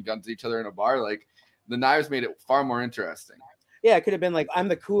kind of pointing guns at each other in a bar. Like the knives made it far more interesting. Yeah, it could have been like, I'm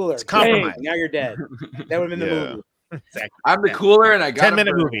the cooler. It's compromise. Now you're dead. That would have been the movie. Exactly. I'm the cooler, and I got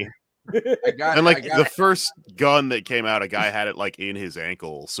 10-minute movie. The first gun that came out, a guy had it like in his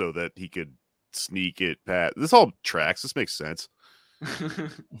ankle so that he could sneak it past. This all tracks. This makes sense.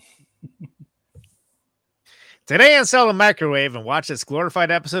 Today, install a microwave and watch this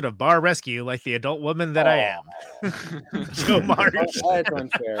glorified episode of Bar Rescue like the adult woman that I am. Joe March. That's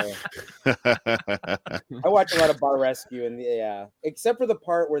unfair. I watch a lot of Bar Rescue, and except for the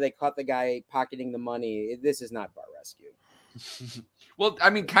part where they caught the guy pocketing the money. This is not Bar Rescue. Well, I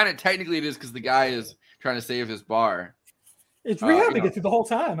mean, kind of technically it is because the guy is trying to save his bar. It's rehabbing it through the whole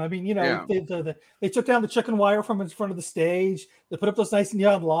time. I mean, they took down the chicken wire from in front of the stage. They put up those nice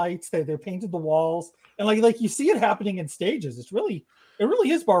neon lights. They painted the walls, and like you see it happening in stages. It really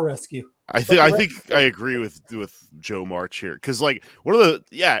is bar rescue. I think I agree with Joe March here, because like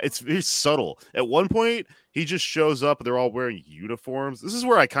it's very subtle. At one point, he just shows up and they're all wearing uniforms. This is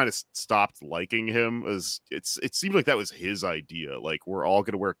where I kind of stopped liking him, as it seemed like that was his idea. Like, we're all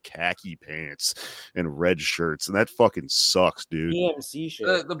gonna wear khaki pants and red shirts, and that fucking sucks, dude. EMC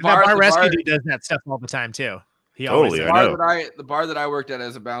shit. The bar rescue dude does that stuff all the time too. He totally. The bar that I worked at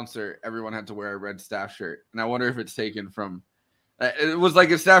as a bouncer, everyone had to wear a red staff shirt, and I wonder if it's taken from. It was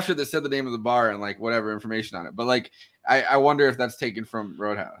like a staff shirt that said the name of the bar and like whatever information on it. But like, I wonder if that's taken from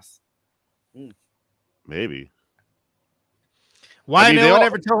Roadhouse. Maybe. Why no one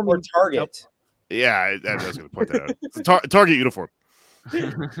ever told me Target? Yeah, I was going to point that out. It's a Target uniform.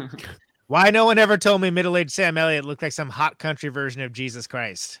 Why no one ever told me middle-aged Sam Elliott looked like some hot country version of Jesus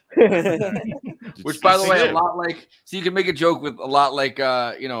Christ? Which, by the way, a lot like, so you can make a joke with a lot like,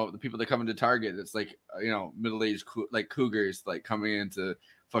 the people that come into Target. It's like, middle-aged like cougars like coming in to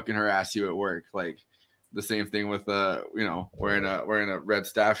fucking harass you at work. Like the same thing with wearing a red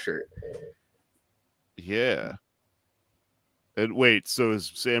staff shirt. Yeah. And wait, so is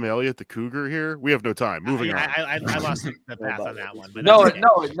Sam Elliott the cougar here? We have no time. Moving on. I lost the path on that one. But No,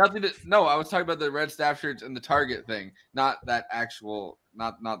 nothing. I was talking about the red staff shirts and the Target thing, not that actual,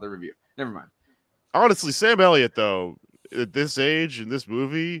 not the review. Never mind. Honestly, Sam Elliott, though, at this age in this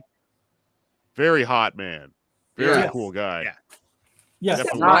movie, very hot man, very cool guy. Yeah. Yes,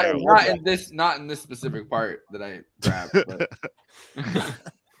 not in this specific part that I grabbed. But.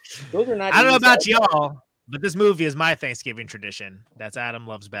 Those are not. I don't know about y'all, but this movie is my Thanksgiving tradition. That's Adam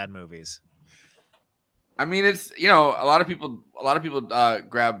loves bad movies. I mean, it's a lot of people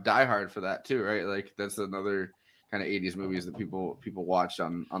grab Die Hard for that too, right? Like that's another kind of 80s movies that people watch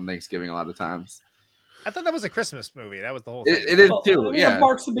on Thanksgiving a lot of times. I thought that was a Christmas movie. That was the whole thing. It is too. It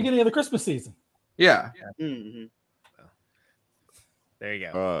marks the beginning of the Christmas season. Yeah. Mm-hmm. There you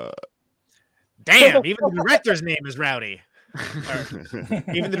go. Damn, even the director's name is Rowdy.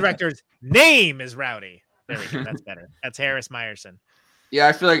 Even the director's name is Rowdy. There we go. That's better. That's Harris Meyerson. Yeah,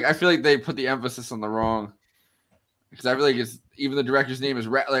 I feel like they put the emphasis on the wrong, because I feel like it's even the director's name is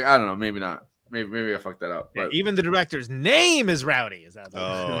like, I don't know, maybe not. Maybe I fucked that up. But. Yeah, even the director's name is Rowdy. Is that?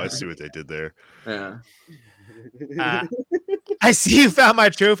 I see what they did there. Yeah. I see you found my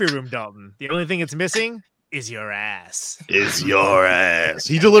trophy room, Dalton. The only thing it's missing is your ass. Is your ass.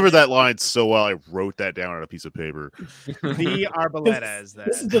 He delivered that line so well. I wrote that down on a piece of paper. The Arboleta is that.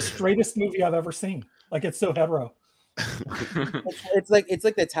 This is the straightest movie I've ever seen. Like, it's so hetero. It's like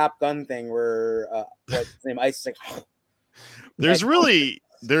the Top Gun thing where what's his name? Ice is like.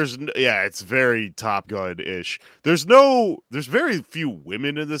 It's very Top Gun-ish. There's very few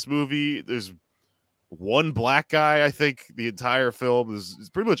women in this movie. There's one black guy, I think. The entire film is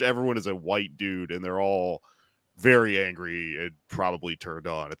pretty much everyone is a white dude, and they're all very angry and probably turned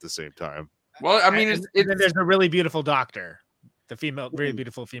on at the same time. Well, I mean, and then there's a really beautiful doctor, very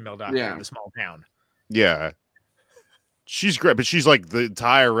beautiful female doctor in the small town. Yeah, she's great, but she's like the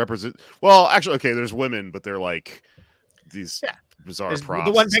entire Well, actually, okay, there's women, but they're like these bizarre props.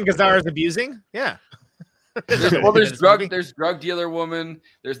 The one thing Gazar is abusing, there's drug dealer woman.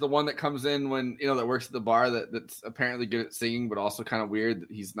 There's the one that comes in when that works at the bar that's apparently good at singing, but also kind of weird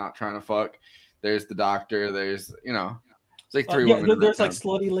that he's not trying to fuck. There's the doctor. There's it's like three women. There's like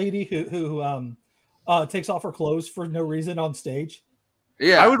slutty lady who takes off her clothes for no reason on stage.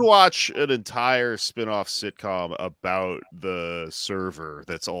 Yeah, I would watch an entire spin-off sitcom about the server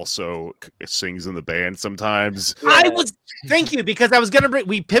that's also sings in the band sometimes. Thank you, because I was gonna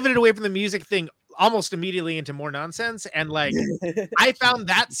we pivoted away from the music thing almost immediately into more nonsense, and like I found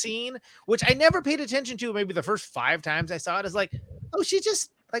that scene, which I never paid attention to, maybe the first 5 times I saw it, is like, oh, she just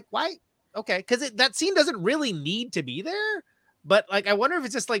like, why? Okay, because that scene doesn't really need to be there. But like, I wonder if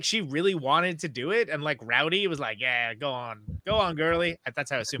it's just like she really wanted to do it, and like Rowdy was like, "Yeah, go on, girly."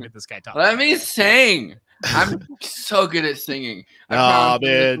 That's how I assume this guy talks. Let me sing. I'm so good at singing. Oh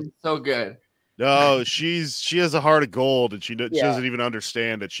man, so good. No, she has a heart of gold, and she doesn't even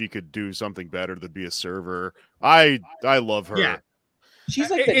understand that she could do something better than be a server. I love her. Yeah, she's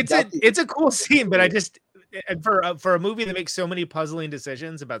like it's a cool scene, but I just. And for a movie that makes so many puzzling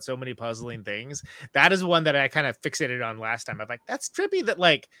decisions about so many puzzling things, that is one that I kind of fixated on last time. I'm like, that's trippy that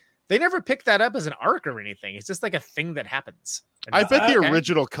like they never picked that up as an arc or anything. It's just like a thing that happens. I bet the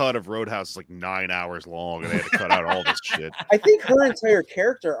original cut of Roadhouse is like 9 hours long, and they had to cut out all this shit. I think her entire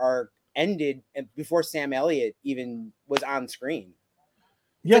character arc ended before Sam Elliott even was on screen.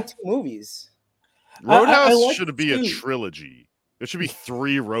 Yeah, 2 movies. Roadhouse like should be a trilogy. There should be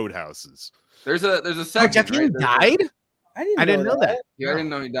 3 Roadhouses. There's a second. Jeff King died? I I didn't know that. Yeah, I didn't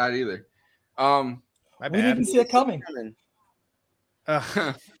know he died either. My we bad. didn't see it coming.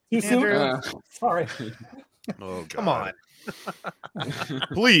 Too soon. Andrew. Sorry. Oh, God. Come on.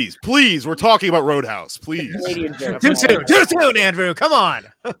 Please, we're talking about Roadhouse. Please. Too soon, Andrew. Come on.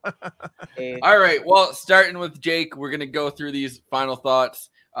 All right. Well, starting with Jake, we're gonna go through these final thoughts.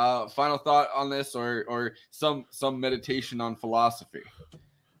 Final thought on this, or some meditation on philosophy.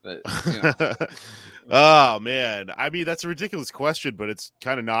 But, you know. Oh man, I mean that's a ridiculous question, but it's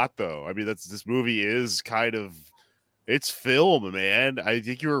kind of not though. I mean this movie is kind of it's film, man. I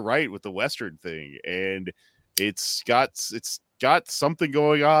think you were right with the Western thing, and it's got something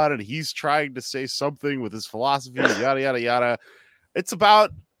going on, and he's trying to say something with his philosophy, yada yada yada. It's about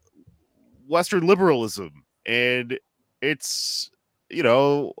Western liberalism, and it's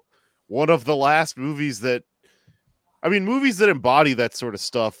one of the last movies that embody that sort of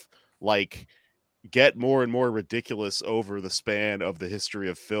stuff like get more and more ridiculous over the span of the history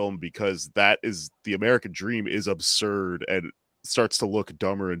of film, because that is the American dream is absurd and starts to look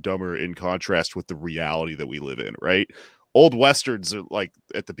dumber and dumber in contrast with the reality that we live in, right? Old Westerns are like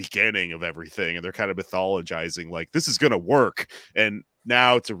at the beginning of everything, and they're kind of mythologizing like this is going to work. And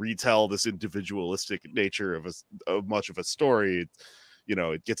now to retell this individualistic nature of much of a story,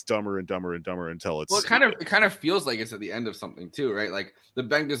 it gets dumber and dumber and dumber until it's. Well, it kind of feels like it's at the end of something too, right? Like the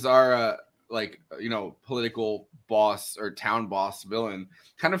Ben Gazzara, political boss or town boss villain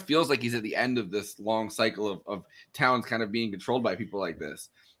kind of feels like he's at the end of this long cycle of towns kind of being controlled by people like this.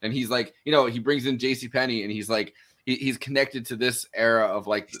 And he's like, he brings in JCPenney, and he's like, he's connected to this era of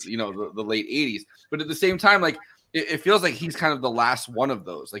like, the late 80s. But at the same time, like it feels like he's kind of the last one of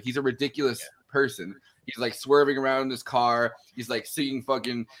those. Like he's a ridiculous person. He's like swerving around in his car. He's like singing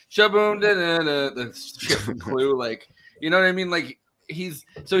fucking shaboom da da da, the shit from Clue. Like, you know what I mean? Like he's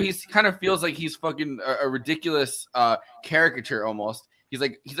kind of feels like he's fucking a ridiculous caricature almost. He's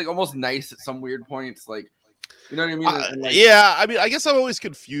like almost nice at some weird points. Like, you know what I mean? Yeah, I mean, I guess I'm always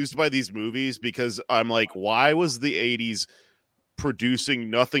confused by these movies because I'm like, why was the 80s producing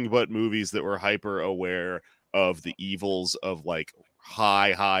nothing but movies that were hyper aware of the evils of like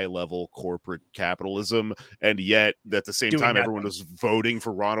high level corporate capitalism, and yet at the same time everyone was voting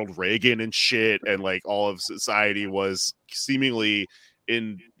for Ronald Reagan and shit, and like all of society was seemingly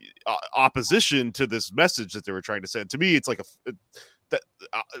in opposition to this message that they were trying to send. To me, it's like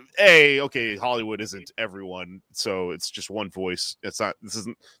okay, Hollywood isn't everyone, so it's just one voice. It's not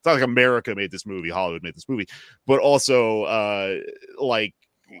like America made this movie, Hollywood made this movie, but also like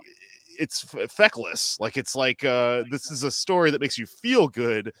it's feckless. Like it's like this is a story that makes you feel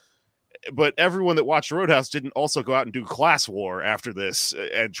good, but everyone that watched Roadhouse didn't also go out and do class war after this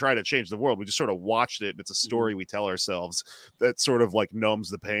and try to change the world. We just sort of watched it, and it's a story we tell ourselves that sort of like numbs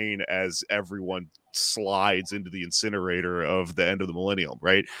the pain as everyone slides into the incinerator of the end of the millennium,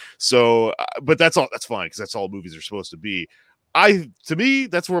 right? So but that's fine, because that's all movies are supposed to be. To me,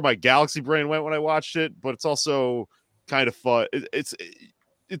 that's where my galaxy brain went when I watched it, but it's also kind of fun.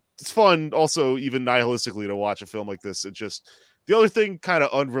 It's fun also, even nihilistically, to watch a film like this. It just, the other thing kind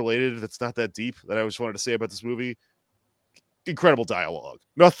of unrelated that's not that deep that I just wanted to say about this movie, incredible dialogue.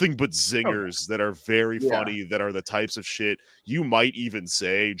 Nothing but zingers that are very funny, that are the types of shit you might even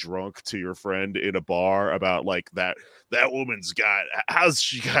say drunk to your friend in a bar about like that woman's how's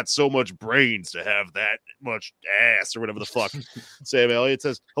she got so much brains to have that much ass, or whatever the fuck Sam Elliott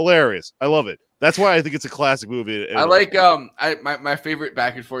says. Hilarious. I love it. That's why I think it's a classic movie. I like my favorite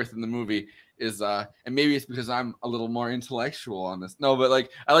back and forth in the movie is and maybe it's because I'm a little more intellectual on this. No, but like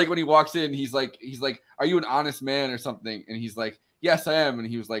I like when he walks in, he's like, "Are you an honest man or something?" And he's like, "Yes, I am." And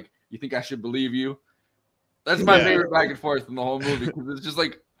he was like, "You think I should believe you?" That's my favorite back and forth in the whole movie, because it's just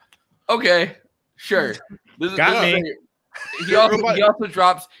like, okay, sure. This is me. He also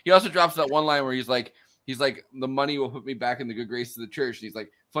drops that one line where he's like, "The money will put me back in the good graces of the church." And he's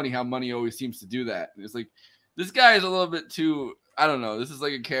like, "Funny how money always seems to do that." And it's like, this guy is a little bit too, I don't know. This is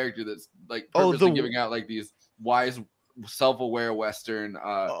like a character that's like purposely giving out like these wise, self-aware Western.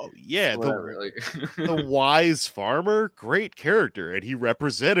 The wise farmer, great character, and he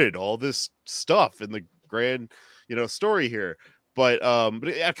represented all this stuff in the grand, story here. But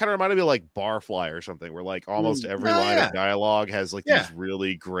it kind of reminded me of like Barfly or something, where like almost every line of dialogue has like these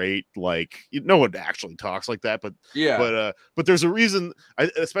really great, like, no one actually talks like that, but but there's a reason.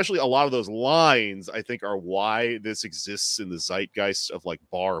 Especially a lot of those lines, I think, are why this exists in the zeitgeist of like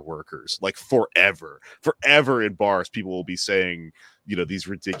bar workers. Like forever in bars, people will be saying, these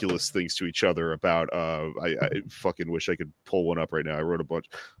ridiculous things to each other about I fucking wish I could pull one up right now. I wrote a bunch.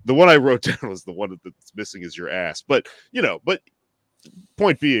 The one I wrote down was the one that's missing is your ass. But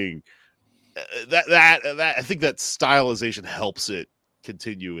point being that I think that stylization helps it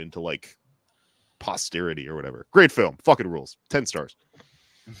continue into like posterity or whatever. Great film, fucking rules. 10 stars.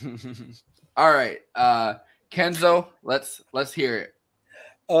 All right, Kenzo, let's hear it.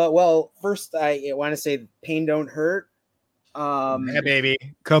 Well, first I want to say pain don't hurt. Yeah, baby.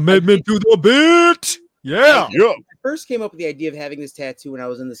 Commitment to the bit. Yeah. I first came up with the idea of having this tattoo when I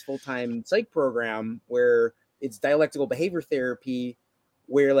was in this full-time psych program where it's dialectical behavior therapy,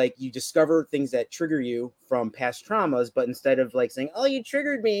 where like you discover things that trigger you from past traumas, but instead of like saying, "Oh, you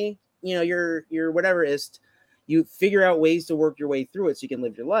triggered me," you're whateverist, you figure out ways to work your way through it so you can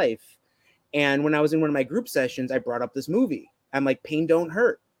live your life. And when I was in one of my group sessions, I brought up this movie. I'm like, pain don't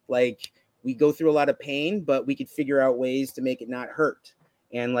hurt. Like, we go through a lot of pain, but we could figure out ways to make it not hurt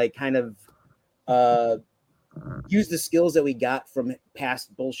and like kind of use the skills that we got from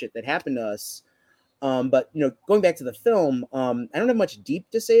past bullshit that happened to us. But going back to the film, I don't have much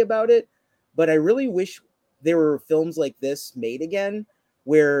deep to say about it, but I really wish there were films like this made again,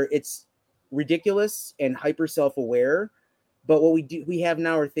 where it's ridiculous and hyper self-aware. But what we have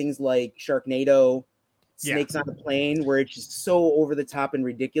now are things like Sharknado, Snakes on a Plane, where it's just so over the top and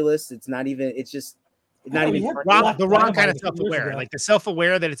ridiculous. It's not even. It's just not even. The wrong kind of self-aware, like the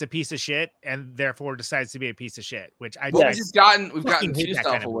self-aware that it's a piece of shit and therefore decides to be a piece of shit. Which I we've gotten too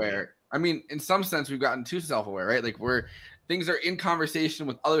self-aware. I mean, in some sense, we've gotten too self-aware, right? Like things are in conversation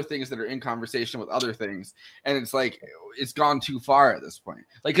with other things that are in conversation with other things, and it's like it's gone too far at this point.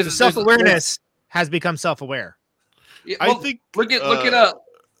 Like because self-awareness has become self-aware. Yeah, well, I think look it up.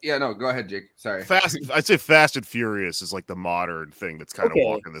 Yeah, no, go ahead, Jake. Sorry. I'd say Fast and Furious is like the modern thing that's kind of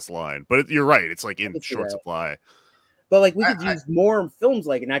walking this line. But you're right; it's like in short supply. But like we could use more films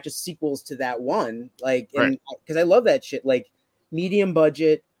like it, not just sequels to that one. Like, because I love that shit. Like medium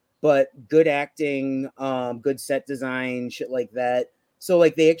budget, but good acting, good set design, shit like that. So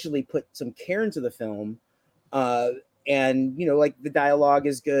like they actually put some care into the film, and like the dialogue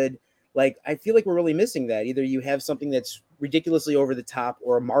is good. Like, I feel like we're really missing that. Either you have something that's ridiculously over the top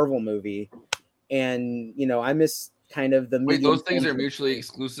or a Marvel movie. And, I miss kind of the... Wait, those things are mutually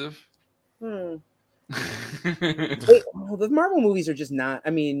exclusive? Wait, well, the Marvel movies are just not...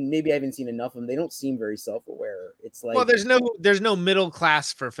 I mean, maybe I haven't seen enough of them. They don't seem very self-aware. It's like... Well, there's no middle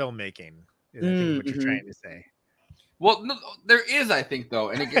class for filmmaking, is I think what you're trying to say. Well, no, there is, I think,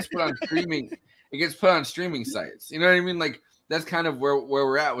 though. And it gets put on streaming. It gets put on streaming sites. You know what I mean? Like, that's kind of where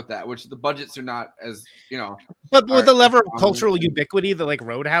we're at with that, which the budgets are not as, But with the level of cultural ubiquity that like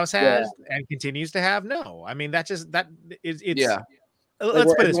Roadhouse has and continues to have, no. I mean, it's yeah.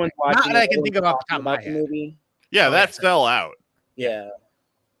 Let's put it this way. Not that I can think of off the top of my head. Movie. Yeah, that fell out. Yeah.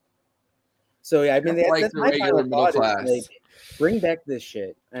 So yeah, I mean, that's my final thought is, like, bring back this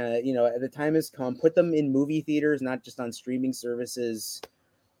shit. The time has come. Put them in movie theaters, not just on streaming services.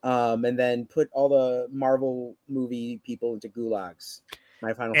 And then put all the Marvel movie people into gulags.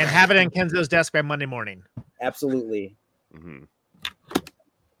 My final and have it on Kenzo's desk by Monday morning. Absolutely. Mm-hmm.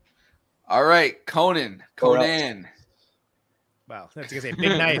 All right, Conan. Wow, that's gonna say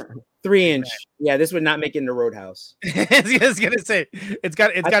big knife, 3-inch. Yeah, this would not make it into Roadhouse. I was gonna say it's got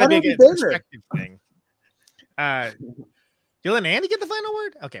to be a perspective thing. You let Andy get the final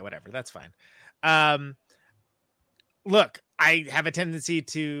word? Okay, whatever. That's fine. Look, I have a tendency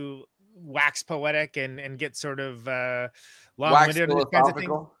to wax poetic and get sort of long-winded on these kinds of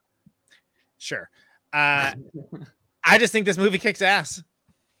things. Sure. I just think this movie kicks ass.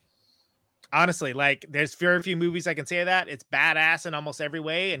 Honestly, like there's very few movies I can say that. It's badass in almost every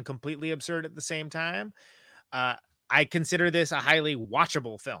way and completely absurd at the same time. I consider this a highly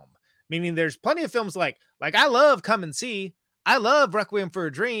watchable film, meaning there's plenty of films like I love Come and See. I love Requiem for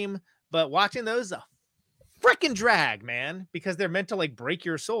a Dream, but watching those is a freaking drag, man, because they're meant to like break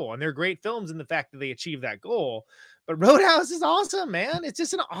your soul, and they're great films in the fact that they achieve that goal. But Roadhouse is awesome, man. It's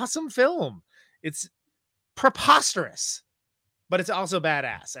just an awesome film. It's preposterous, but it's also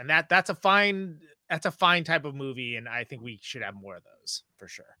badass, and that's a fine type of movie, and I think we should have more of those for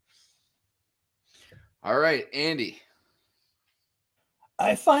sure. All right, Andy.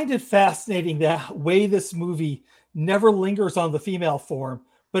 I find it fascinating that way this movie never lingers on the female form,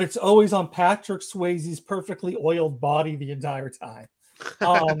 but it's always on Patrick Swayze's perfectly oiled body the entire time.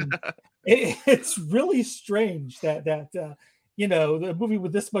 It's really strange that the movie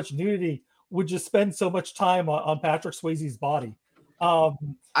with this much nudity would just spend so much time on Patrick Swayze's body. I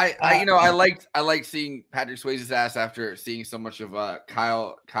liked seeing Patrick Swayze's ass after seeing so much of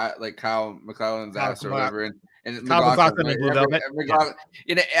Kyle McClellan's ass or whatever And McLaughlin and Blue Velvet.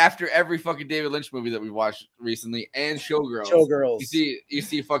 After every fucking David Lynch movie that we watched recently, and Showgirls, you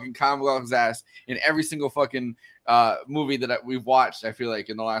see fucking Conan McLaughlin's ass in every single fucking movie that we've watched. I feel like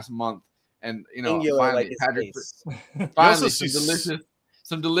in the last month, and finally, Patrick, finally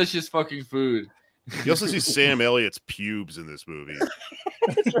some delicious fucking food. You also see Sam Elliott's pubes in this movie,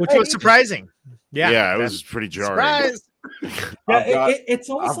 which was surprising. Yeah, it was pretty jarring. It's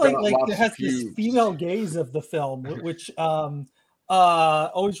almost like it has this female gaze of the film, which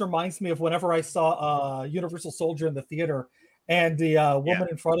always reminds me of whenever I saw Universal Soldier in the theater, and the woman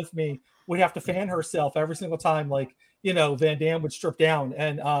in front of me would have to fan herself every single time, like Van Damme would strip down,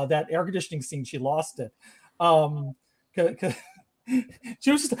 and that air conditioning scene, she lost it.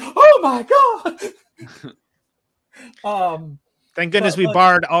 She was just, oh my god. Thank goodness we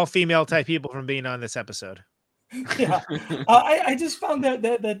barred all female type people from being on this episode. Yeah, I just found that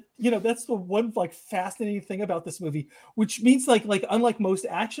that's the one like fascinating thing about this movie, which means like unlike most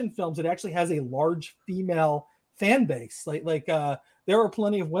action films, it actually has a large female fan base. Like there are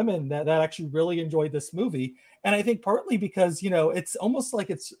plenty of women that actually really enjoyed this movie, and I think partly because it's almost like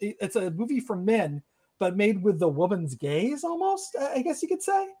it's a movie for men, but made with the woman's gaze, almost, I guess you could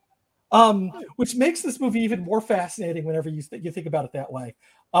say, which makes this movie even more fascinating whenever you think about it that way.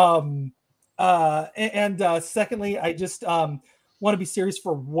 Secondly, I just want to be serious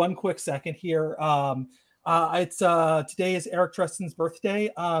for one quick second here. It's today is Eric Treston's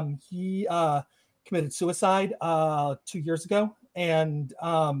birthday. He committed suicide 2 years ago, and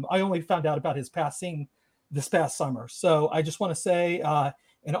I only found out about his passing this past summer. So I just want to say,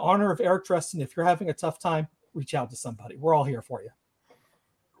 in honor of Eric Treston, if you're having a tough time, reach out to somebody. We're all here for you.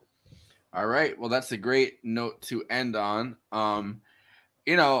 All right. Well, that's a great note to end on.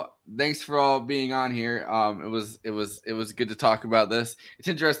 Thanks for all being on here. It was good to talk about this. It's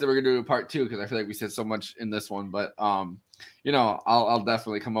interesting that we're gonna do a part 2 because I feel like we said so much in this one, but I'll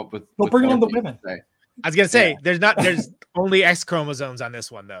definitely come up with. We'll bring on the women. I was gonna say there's only X chromosomes on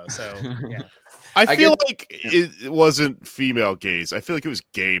this one though, so yeah. I feel like it wasn't female gaze. I feel like it was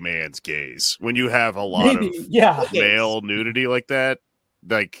gay man's gaze. When you have a lot of male nudity like that,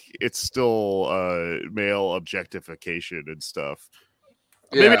 like it's still male objectification and stuff.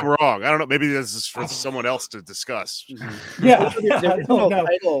 Maybe I'm wrong. I don't know. Maybe this is for someone else to discuss. Yeah. The original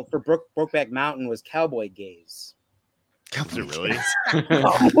title for Brokeback Mountain was Cowboy Gaze. Is it really?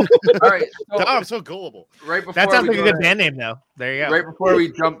 All right. So, I'm so gullible. Right before that sounds like a good band name, though. There you go. Right before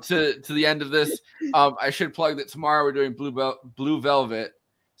we jump to the end of this, I should plug that tomorrow we're doing Blue Velvet.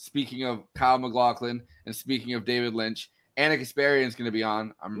 Speaking of Kyle MacLachlan and speaking of David Lynch, Anna Kasparian is going to be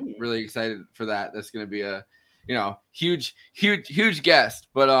on. I'm really excited for that. That's going to be a huge guest.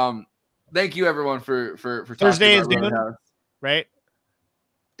 But thank you everyone for Thursday is Dune, right?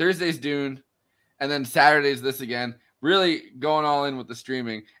 Thursday's Dune, and then Saturday's this again. Really going all in with the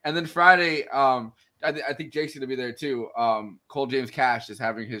streaming, and then Friday, I think Jake's gonna be there too. Cole James Cash is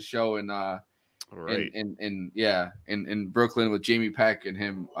having his show in Brooklyn with Jamie Peck and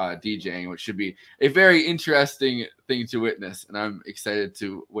him DJing, which should be a very interesting thing to witness, and I'm excited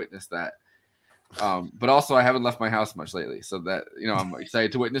to witness that. But also I haven't left my house much lately, so that I'm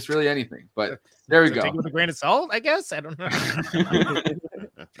excited to witness really anything. But there we go. Take it with a grain of salt, I guess. I don't know.